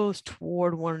elbows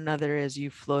toward one another as you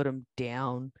float them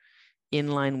down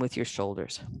in line with your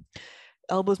shoulders.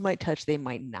 Elbows might touch, they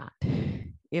might not.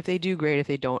 If they do, great. If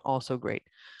they don't, also great.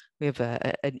 We have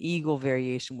an eagle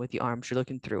variation with the arms. You're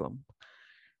looking through them.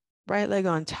 Right leg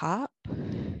on top.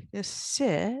 Just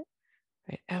sit.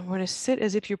 Right? And we're going to sit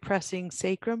as if you're pressing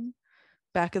sacrum,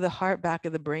 back of the heart, back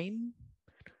of the brain,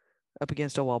 up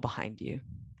against a wall behind you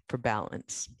for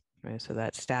balance. Right? So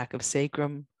that stack of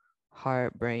sacrum,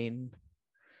 heart, brain,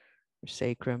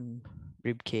 sacrum,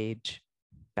 rib cage,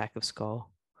 back of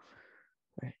skull.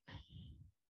 Right?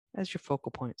 As your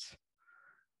focal points.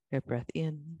 Right, breath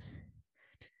in,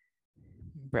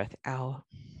 breath out.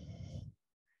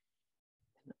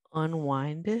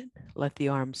 Unwind it. Let the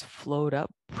arms float up.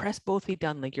 Press both feet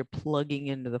down like you're plugging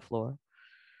into the floor.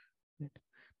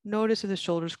 Notice if the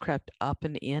shoulders crept up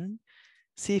and in.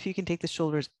 See if you can take the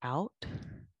shoulders out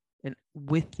and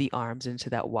with the arms into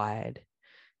that wide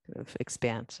kind of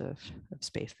expanse of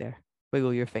space there.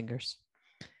 Wiggle your fingers.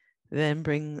 Then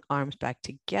bring arms back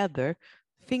together.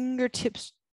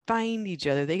 Fingertips find each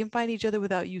other. They can find each other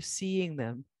without you seeing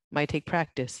them. Might take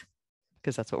practice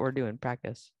because that's what we're doing,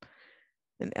 practice.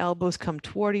 And elbows come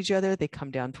toward each other. They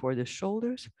come down toward the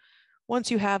shoulders.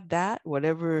 Once you have that,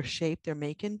 whatever shape they're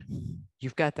making,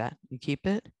 you've got that. You keep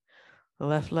it. The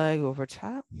left leg over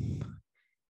top.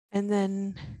 And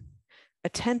then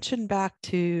attention back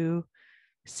to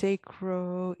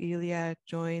sacroiliac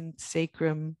joint,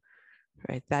 sacrum,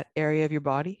 right? That area of your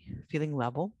body, feeling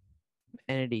level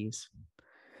and at ease.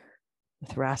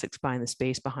 The thoracic spine, the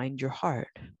space behind your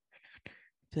heart,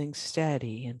 feeling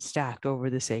steady and stacked over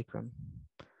the sacrum.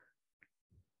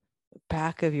 The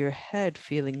back of your head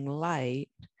feeling light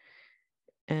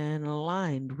and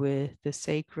aligned with the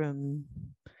sacrum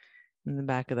in the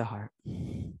back of the heart.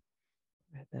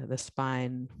 The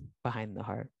spine behind the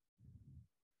heart.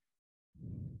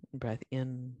 Breath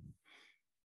in.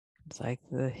 It's like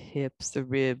the hips, the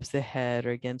ribs, the head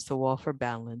are against the wall for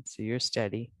balance, so you're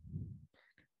steady.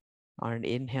 On an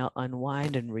inhale,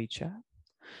 unwind and reach up.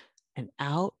 And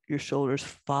out, your shoulders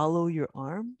follow your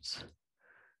arms.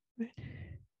 Right?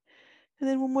 And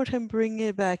then one more time, bring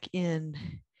it back in.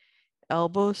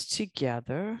 Elbows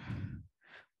together.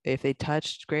 If they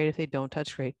touch, great. If they don't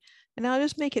touch, great. And now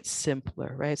just make it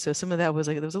simpler, right? So some of that was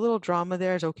like, there was a little drama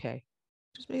there. It's okay.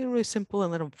 Just make it really simple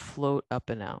and let them float up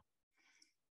and out.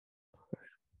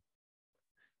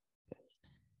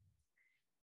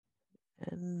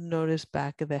 And notice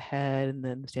back of the head and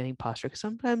then standing posture. Because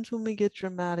sometimes when we get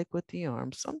dramatic with the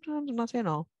arms, sometimes, I'm not saying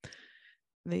all,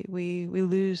 we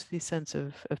lose the sense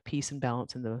of peace and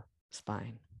balance in the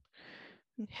spine.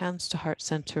 Hands to heart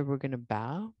center, we're going to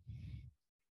bow.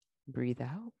 Breathe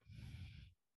out.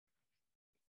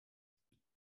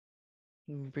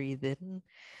 Breathe in.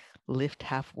 Lift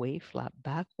halfway, flat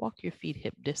back. Walk your feet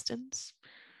hip distance.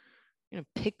 You're going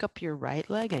to pick up your right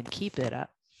leg and keep it up.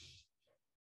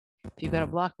 If you've got a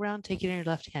block around, take it in your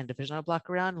left hand. If there's not a block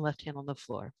around, left hand on the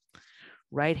floor.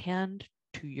 Right hand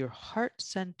to your heart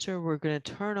center. We're going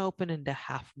to turn open into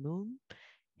half moon,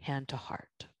 hand to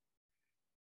heart.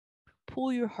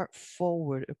 Pull your heart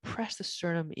forward, press the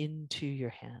sternum into your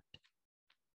hand.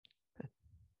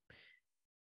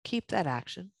 Keep that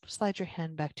action. Slide your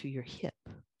hand back to your hip,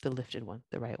 the lifted one,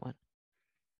 the right one.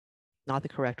 Not the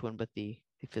correct one, but the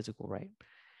physical right.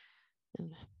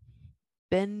 And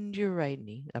bend your right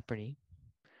knee, upper knee.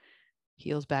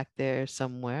 Heel's back there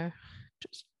somewhere.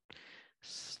 Just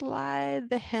slide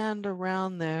the hand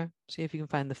around there. See if you can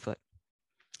find the foot.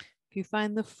 If you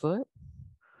find the foot,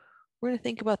 we're going to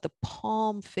think about the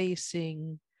palm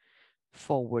facing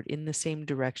forward in the same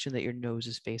direction that your nose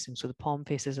is facing. So the palm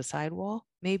faces a sidewall.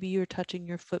 Maybe you're touching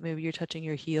your foot, maybe you're touching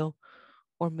your heel,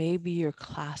 or maybe you're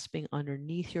clasping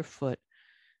underneath your foot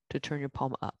to turn your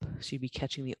palm up. So you'd be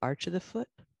catching the arch of the foot,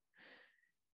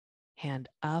 hand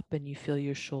up, and you feel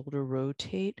your shoulder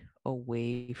rotate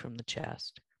away from the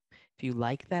chest. If you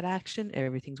like that action,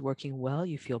 everything's working well,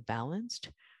 you feel balanced,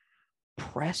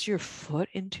 press your foot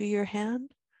into your hand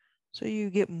so you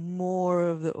get more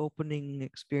of the opening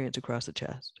experience across the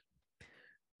chest.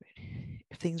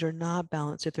 If things are not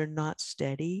balanced, if they're not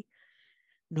steady,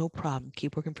 no problem.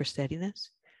 Keep working for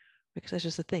steadiness, because that's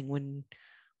just the thing. When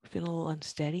we're feeling a little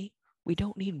unsteady, we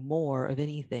don't need more of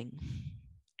anything.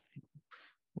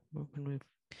 When we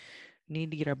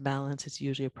need to get our balance, it's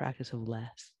usually a practice of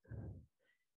less.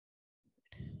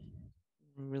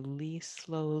 Release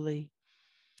slowly.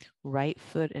 Right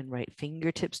foot and right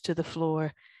fingertips to the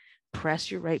floor.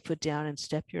 Press your right foot down and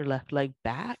step your left leg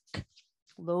back.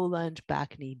 Low lunge,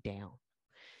 back knee down.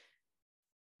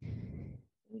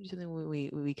 Do something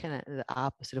we kind of the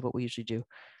opposite of what we usually do.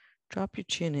 Drop your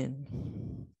chin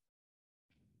in.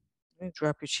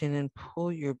 Drop your chin in,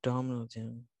 pull your abdominals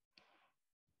in.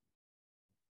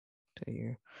 So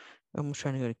you're almost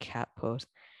trying to go to cat pose.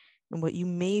 And what you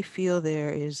may feel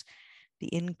there is the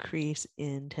increase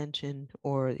in tension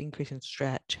or the increase in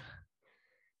stretch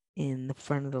in the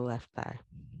front of the left thigh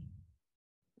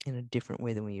in a different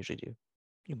way than we usually do.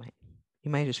 You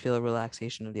might just feel a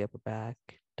relaxation of the upper back.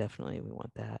 Definitely, we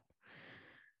want that.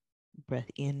 Breath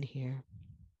in here.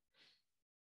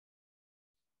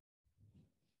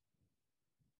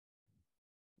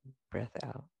 Breath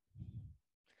out.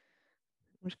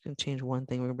 We're just going to change one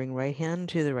thing. We're going to bring right hand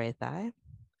to the right thigh.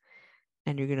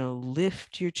 And you're going to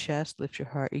lift your chest, lift your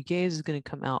heart. Your gaze is going to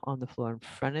come out on the floor in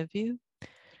front of you.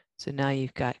 So now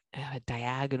you've got a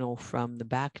diagonal from the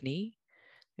back knee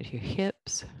to your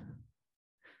hips,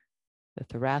 the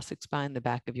thoracic spine, the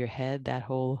back of your head, that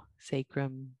whole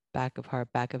sacrum, back of heart,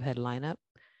 back of head line up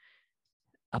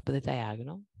of the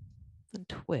diagonal, and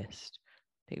twist.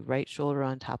 Take right shoulder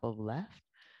on top of left.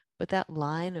 But that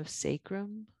line of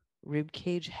sacrum, rib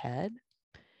cage, head,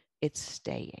 it's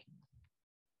staying.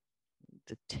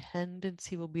 The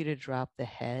tendency will be to drop the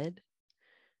head,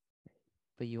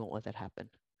 but you won't let that happen.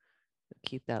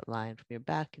 Keep that line from your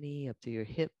back knee up to your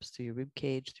hips, through your rib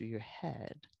cage, through your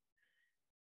head.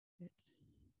 It's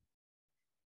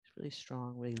really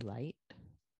strong, really light.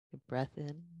 Your breath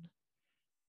in.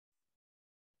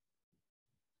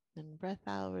 And breath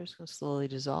out. We're just going to slowly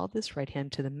dissolve this. Right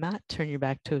hand to the mat. Turn your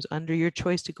back toes under. Your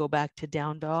choice to go back to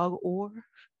down dog or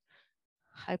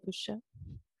high push-up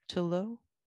to low.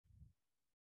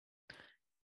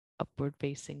 Upward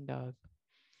facing dog.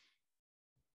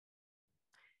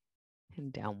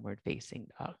 And downward facing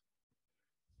dog.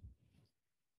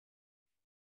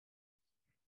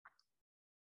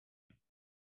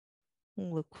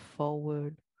 Look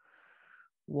forward,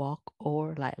 walk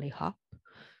or lightly hop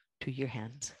to your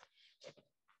hands.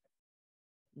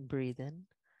 Breathe in,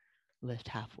 lift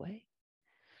halfway.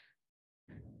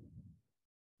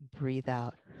 Breathe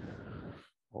out,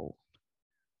 fold.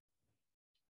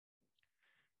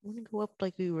 We're going to go up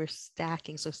like we were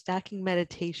stacking. So stacking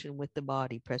meditation with the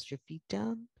body. Press your feet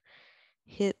down,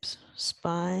 hips,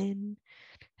 spine,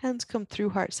 hands come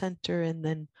through heart center, and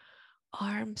then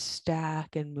arms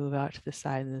stack and move out to the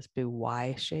side in this big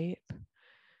Y shape.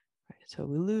 Right, so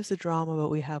we lose the drama, but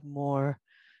we have more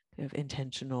of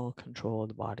intentional control of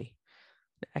the body.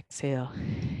 Exhale,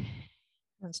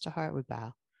 hands to heart, we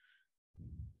bow.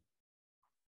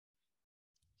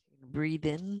 Breathe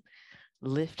in,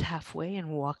 lift halfway and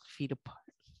walk feet apart.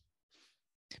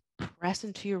 Press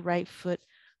into your right foot,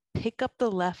 pick up the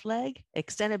left leg,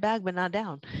 extend it back, but not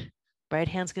down. Right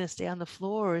hand's gonna stay on the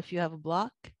floor, or if you have a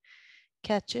block,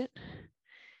 catch it.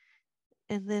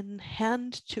 And then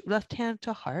left hand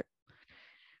to heart.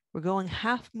 We're going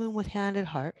half moon with hand at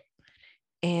heart.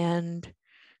 And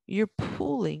you're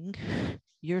pulling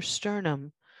your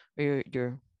sternum, or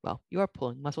you are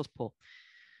pulling, muscles pull.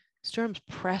 Sternum's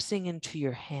pressing into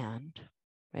your hand,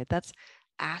 right? That's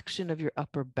action of your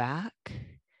upper back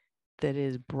that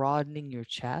is broadening your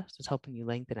chest. It's helping you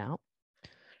lengthen out.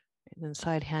 And then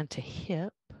side hand to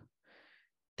hip,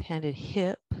 hand at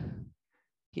hip.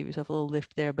 Give yourself a little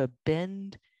lift there, but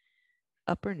bend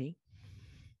upper knee.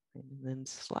 And then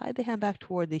slide the hand back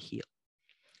toward the heel.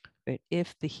 Right?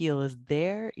 If the heel is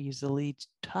there, easily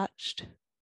touched,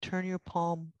 turn your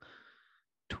palm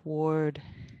toward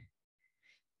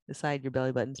the side your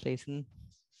belly button's facing.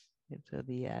 And so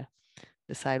the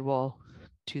side wall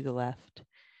to the left.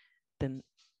 Then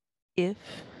if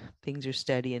things are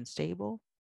steady and stable,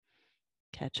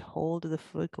 catch hold of the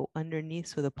foot, go underneath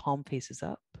so the palm faces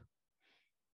up.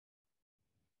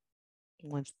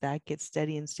 Once that gets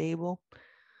steady and stable,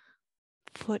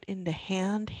 foot into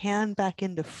hand, hand back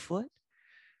into foot,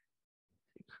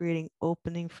 creating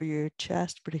opening for your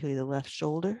chest, particularly the left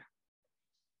shoulder.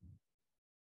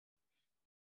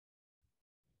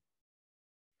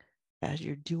 As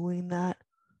you're doing that,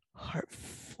 heart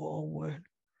forward.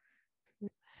 You're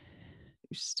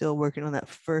still working on that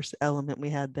first element we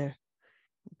had there.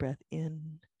 Breath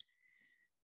in.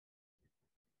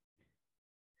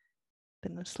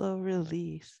 Then a slow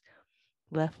release.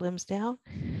 Left limb's down.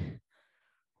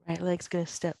 Right leg's going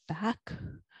to step back.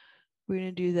 We're going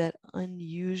to do that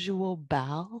unusual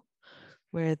bow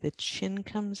where the chin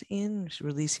comes in, just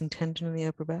releasing tension in the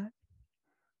upper back.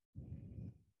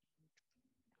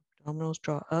 Abdominals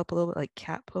draw up a little bit like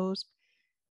cat pose.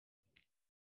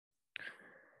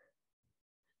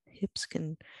 Hips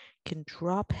can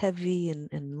drop heavy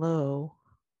and low,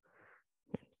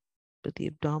 but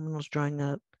the abdominals drawing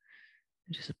up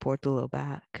to support the low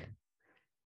back.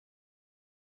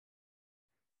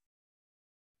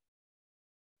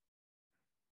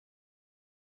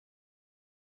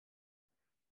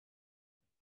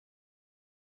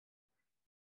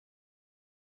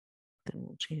 Then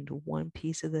we'll change one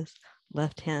piece of this.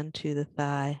 Left hand to the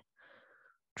thigh.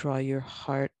 Draw your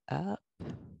heart up.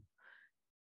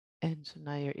 And so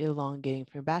now you're elongating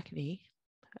from your back knee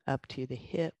up to the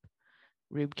hip,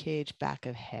 rib cage, back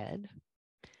of head.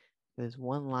 There's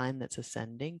one line that's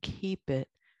ascending. Keep it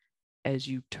as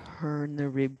you turn the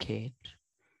rib cage.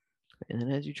 And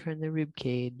then as you turn the rib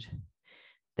cage,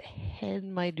 the head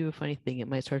might do a funny thing. It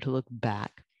might start to look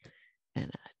back.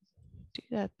 And do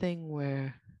that thing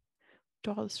where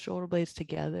draw the shoulder blades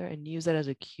together and use that as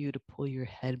a cue to pull your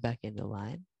head back into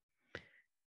line.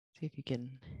 See if you can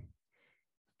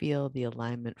feel the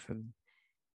alignment from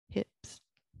hips,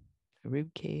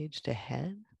 rib cage to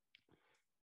head.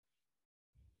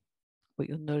 What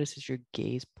you'll notice is your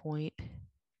gaze point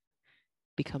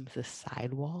becomes the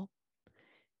side wall,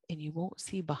 and you won't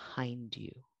see behind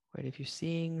you. Right? If you're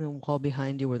seeing the wall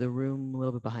behind you or the room a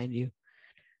little bit behind you,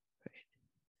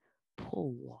 right?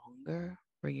 Pull longer,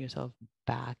 bring yourself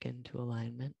back into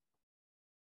alignment.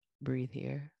 Breathe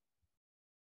here.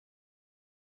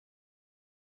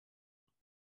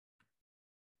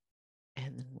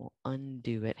 And then we'll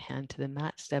undo it. Hand to the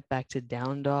mat, step back to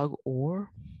down dog or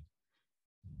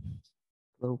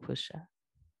low push-up.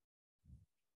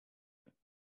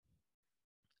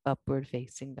 Upward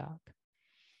facing dog.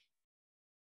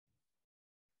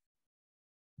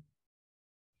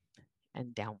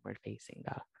 And downward facing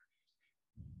dog.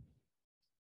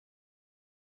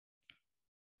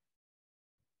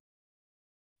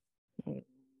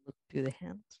 Look through the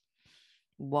hands.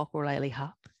 Walk or lightly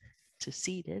hop to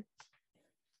seated.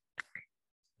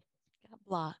 Got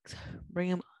blocks. Bring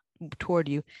them toward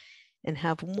you and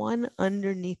have one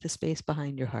underneath the space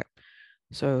behind your heart.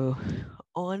 So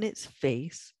on its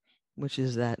face, which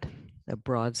is that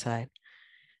broad side,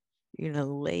 you're going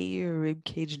to lay your rib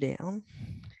cage down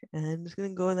and it's going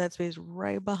to go in that space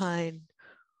right behind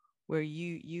where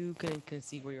you can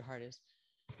see where your heart is.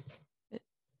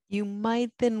 You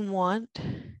might then want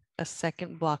a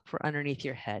second block for underneath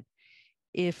your head.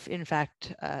 If in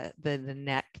fact the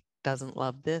neck doesn't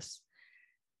love this,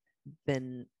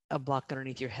 then a block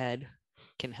underneath your head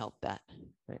can help that.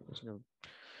 Right?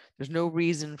 There's no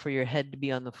reason for your head to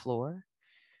be on the floor.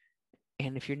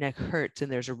 And if your neck hurts, then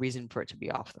there's a reason for it to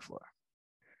be off the floor.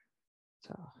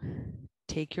 So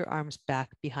take your arms back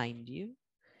behind you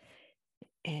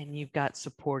and you've got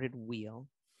supported wheel.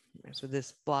 So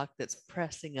this block that's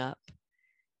pressing up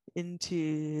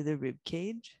into the rib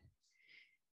cage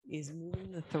is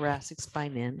moving the thoracic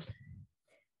spine in.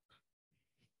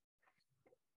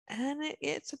 And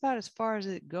it's about as far as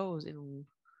it goes in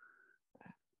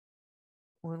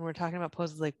when we're talking about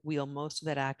poses like wheel. Most of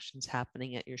that action's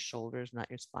happening at your shoulders, not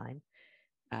your spine.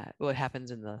 What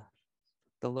happens in the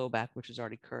low back, which is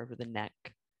already curved, or the neck.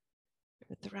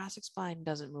 The thoracic spine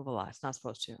doesn't move a lot. It's not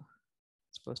supposed to.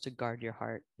 It's supposed to guard your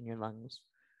heart and your lungs.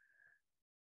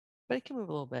 But it can move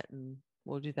a little bit, and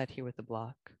we'll do that here with the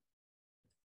block.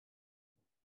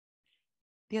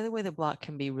 The other way the block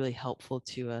can be really helpful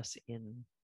to us in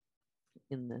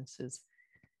this is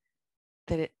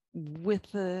that it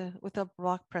with the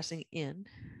block pressing in,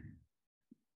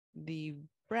 the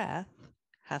breath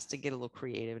has to get a little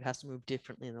creative. It has to move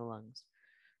differently in the lungs.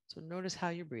 So notice how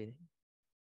you're breathing.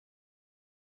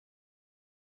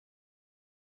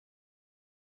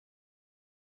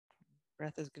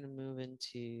 breath is going to move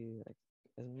into like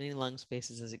as many lung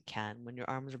spaces as it can. When your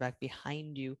arms are back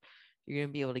behind you, you're going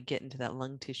to be able to get into that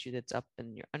lung tissue that's up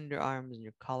in your underarms and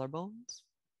your collarbones,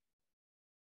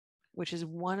 which is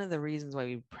one of the reasons why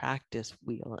we practice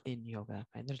wheel in yoga.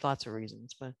 Right? There's lots of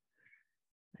reasons, but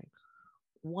like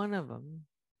one of them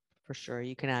for sure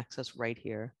you can access right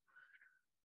here.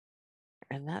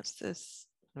 And that's this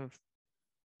kind of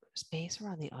space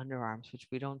around the underarms, which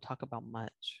we don't talk about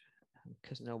much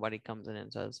because nobody comes in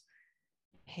and says,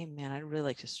 hey man, I'd really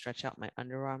like to stretch out my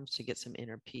underarms to get some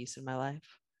inner peace in my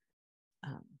life.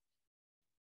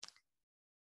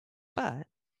 But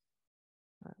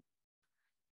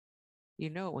you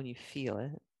know when you feel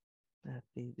it, that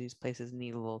these places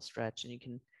need a little stretch, and you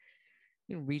can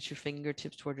reach your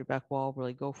fingertips toward your back wall,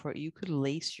 really go for it. You could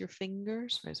lace your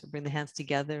fingers, right? So bring the hands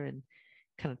together and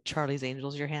kind of Charlie's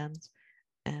Angels your hands,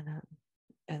 and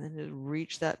then just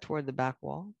reach that toward the back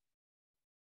wall.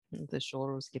 And the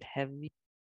shoulders get heavy.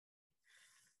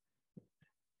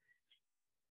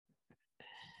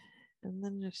 And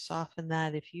then just soften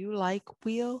that. If you like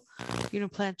wheel, you're going to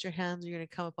plant your hands. You're going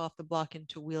to come up off the block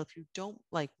into wheel. If you don't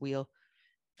like wheel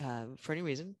for any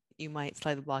reason, you might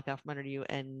slide the block out from under you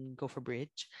and go for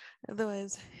bridge.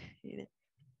 Otherwise,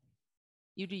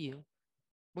 you do you.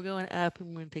 We're going up and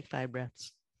we're going to take 5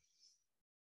 breaths.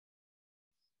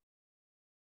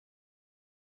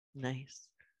 Nice.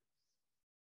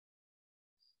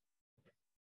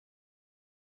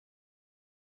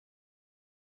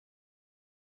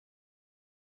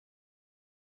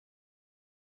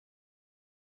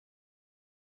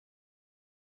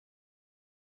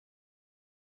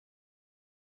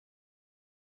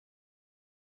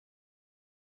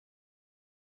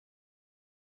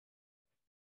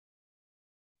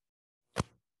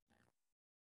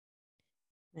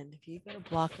 And if you've got a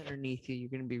block underneath you, you're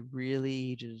going to be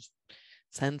really just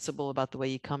sensible about the way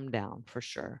you come down for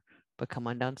sure, but come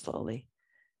on down slowly.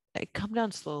 Come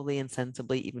down slowly and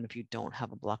sensibly, even if you don't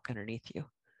have a block underneath you.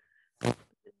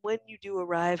 When you do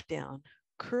arrive down,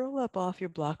 curl up off your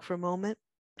block for a moment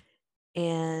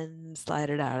and slide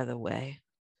it out of the way.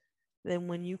 Then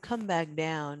when you come back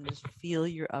down, just feel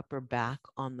your upper back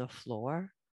on the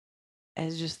floor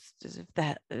as if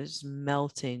that is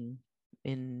melting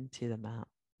into the mat,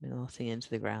 melting into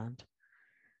the ground.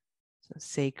 So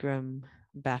sacrum,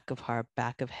 back of heart,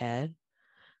 back of head,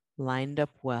 lined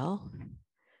up well.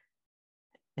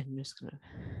 And just kind of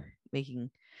making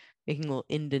little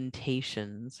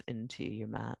indentations into your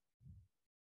mat.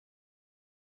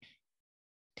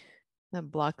 That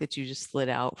block that you just slid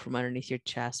out from underneath your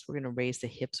chest, we're going to raise the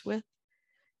hips with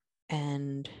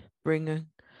and bring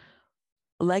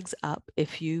legs up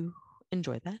if you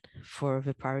enjoy that for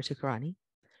Viparita Karani.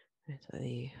 So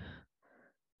the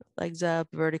legs up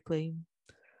vertically.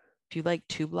 If you like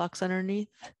 2 blocks underneath,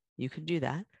 you can do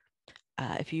that.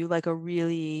 If you like a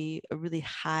really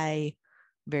high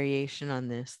variation on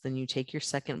this, then you take your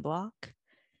second block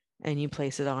and you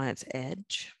place it on its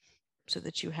edge so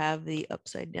that you have the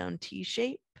upside down T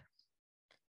shape.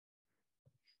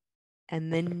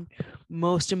 And then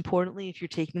most importantly, if you're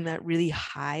taking that really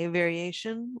high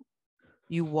variation,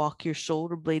 you walk your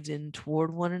shoulder blades in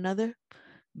toward one another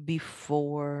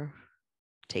before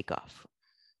takeoff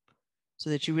so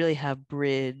that you really have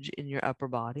bridge in your upper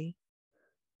body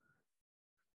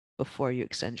before you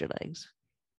extend your legs.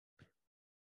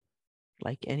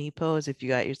 Like any pose, if you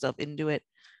got yourself into it,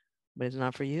 but it's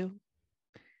not for you,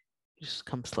 just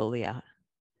come slowly out.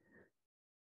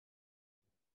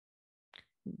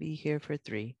 Be here for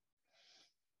 3.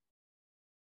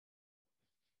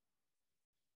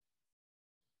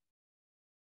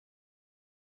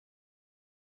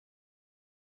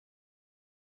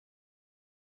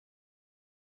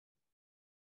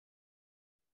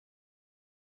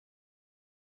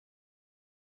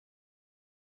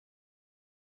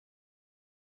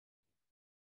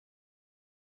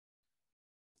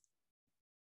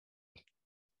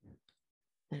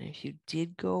 And if you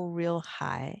did go real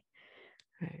high,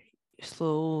 right,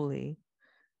 slowly,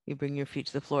 you bring your feet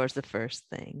to the floor as the first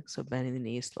thing. So bending the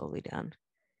knees slowly down.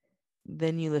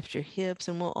 Then you lift your hips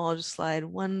and we'll all just slide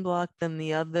one block, then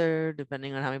the other,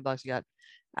 depending on how many blocks you got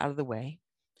out of the way.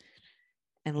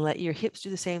 And let your hips do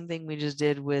the same thing we just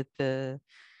did with the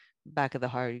back of the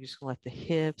heart. You're just gonna let the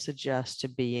hips adjust to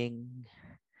being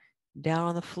down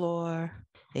on the floor.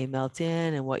 They melt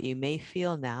in, and what you may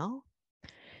feel now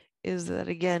is that,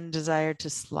 again, desire to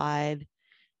slide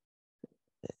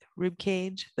rib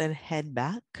cage, then head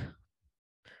back.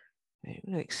 Right,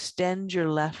 extend your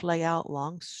left leg out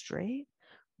long, straight.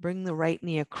 Bring the right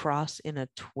knee across in a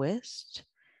twist.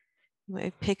 You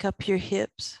might pick up your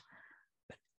hips,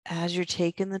 but as you're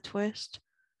taking the twist,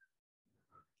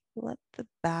 Let the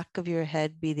back of your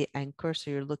head be the anchor so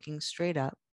you're looking straight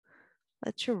up.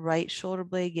 Let your right shoulder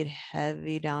blade get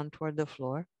heavy down toward the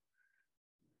floor.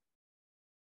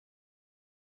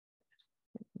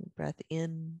 Breath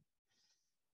in,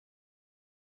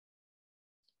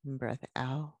 breath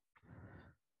out.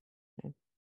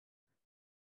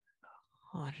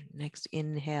 On next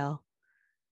inhale,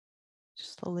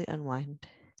 just slowly unwind.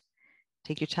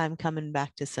 Take your time coming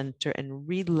back to center and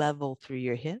re-level through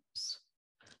your hips.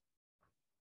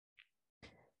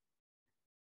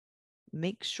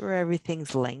 Make sure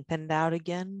everything's lengthened out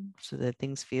again so that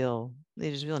things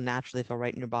they just feel natural. They feel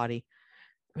right in your body.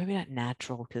 Maybe not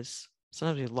natural because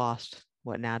sometimes we've lost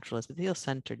what natural is, but they feel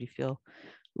centered. You feel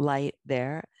light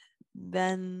there.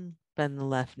 Then bend the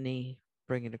left knee,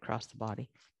 bring it across the body.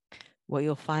 What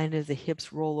you'll find is the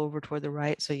hips roll over toward the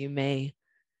right, so you may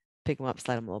pick them up,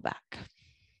 slide them a little back.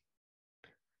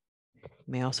 You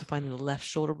may also find that the left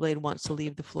shoulder blade wants to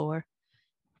leave the floor.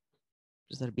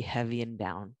 Just let it be heavy and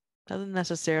down. Doesn't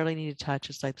necessarily need to touch.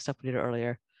 It's like the stuff we did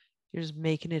earlier. You're just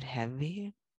making it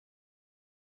heavy.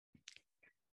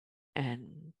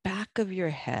 And back of your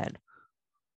head,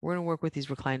 we're going to work with these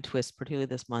reclined twists, particularly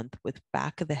this month, with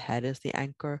back of the head as the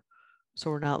anchor. So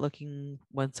we're not looking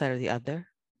one side or the other,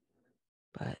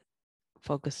 but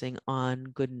focusing on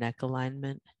good neck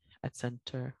alignment at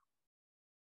center.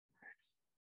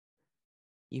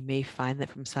 You may find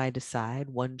that from side to side,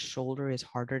 one shoulder is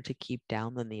harder to keep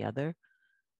down than the other.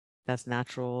 That's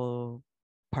natural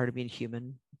part of being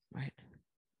human, right?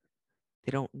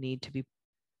 They don't need to be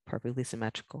perfectly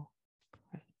symmetrical.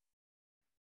 Right?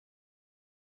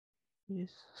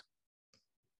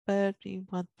 But you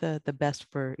want the best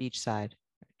for each side.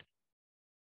 Right?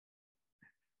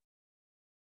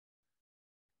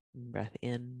 Breath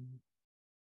in.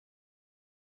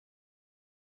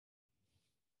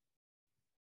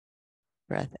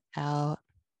 Breath out.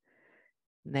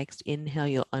 Next inhale,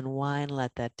 you'll unwind,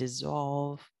 let that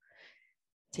dissolve.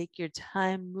 Take your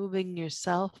time moving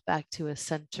yourself back to a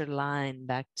center line,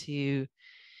 back to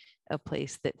a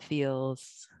place that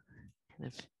feels kind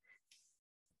of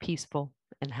peaceful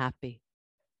and happy.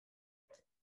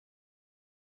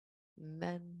 And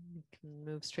then you can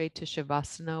move straight to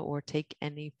Shavasana or take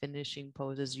any finishing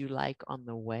poses you like on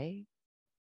the way.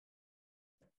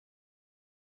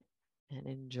 And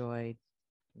enjoy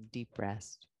deep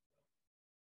rest.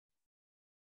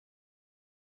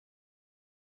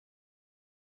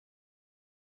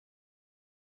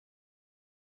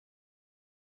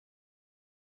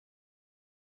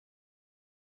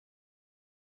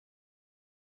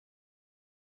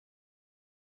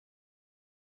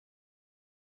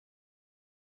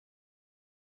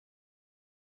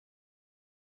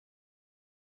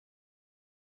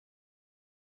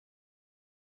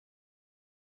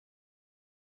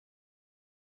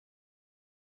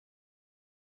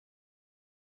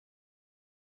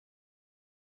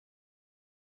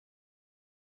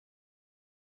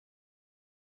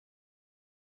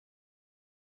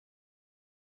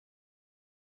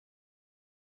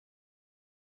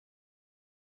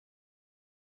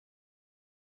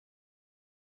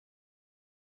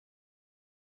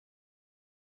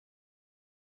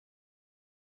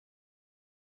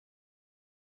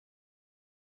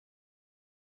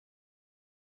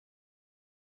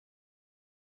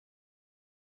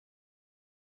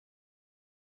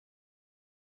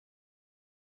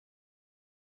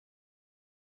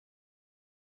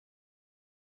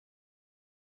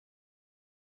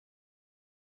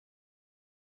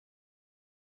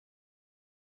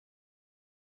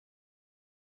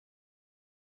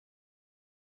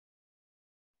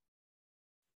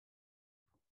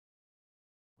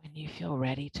 When you feel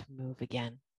ready to move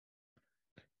again,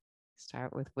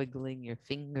 start with wiggling your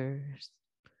fingers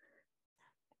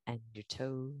and your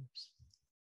toes.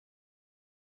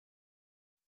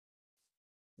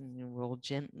 And roll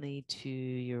gently to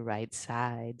your right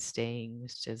side, staying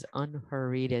just as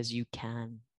unhurried as you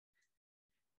can.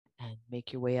 And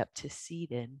make your way up to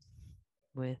seated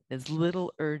with as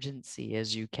little urgency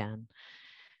as you can.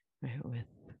 Right?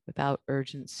 Without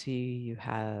urgency, you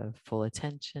have full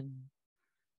attention.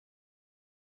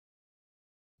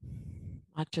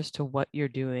 Not just to what you're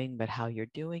doing, but how you're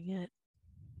doing it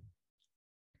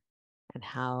and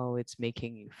how it's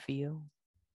making you feel.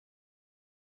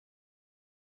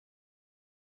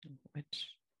 Which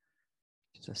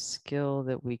is a skill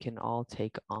that we can all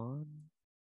take on,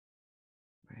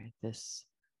 right? This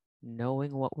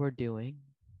knowing what we're doing,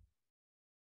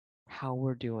 how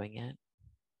we're doing it,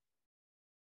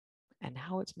 and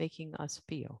how it's making us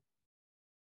feel.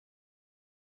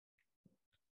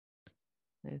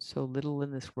 There's so little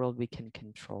in this world we can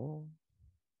control.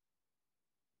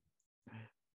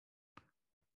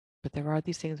 But there are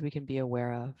these things we can be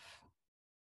aware of,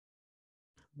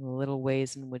 the little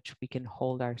ways in which we can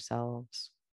hold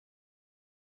ourselves.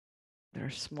 They're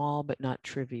small but not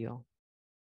trivial.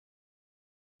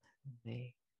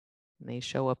 They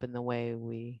show up in the way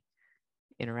we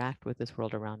interact with this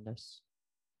world around us,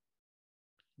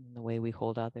 in the way we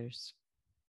hold others.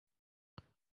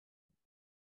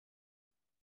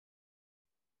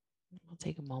 We'll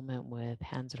take a moment with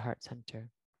hands at heart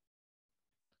center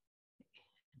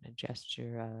and a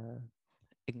gesture of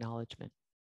acknowledgement.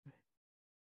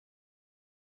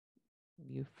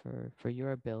 You for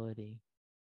your ability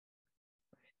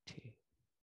to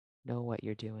know what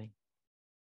you're doing,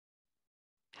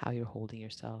 how you're holding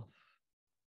yourself,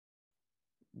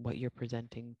 what you're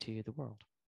presenting to the world.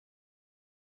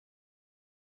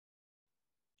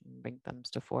 Bring thumbs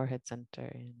to forehead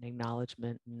center in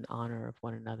acknowledgement and honor of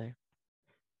one another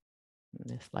in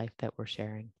this life that we're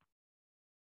sharing.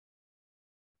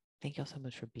 Thank you all so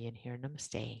much for being here.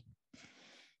 Namaste.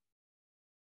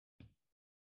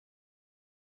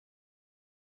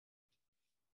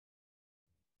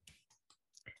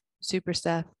 Super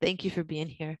stuff. Thank you for being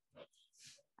here.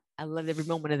 I loved every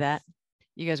moment of that.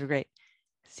 You guys were great.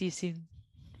 See you soon.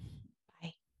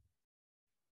 Bye.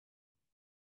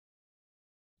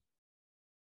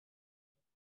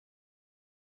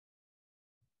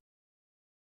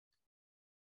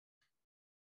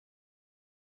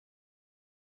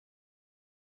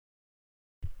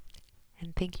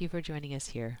 And thank you for joining us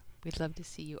here. We'd love to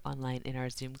see you online in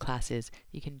our Zoom classes.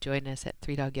 You can join us at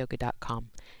 3dogyoga.com.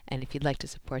 And if you'd like to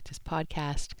support this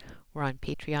podcast, we're on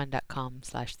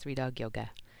patreon.com/3dogyoga.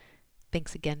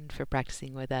 Thanks again for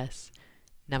practicing with us.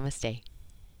 Namaste.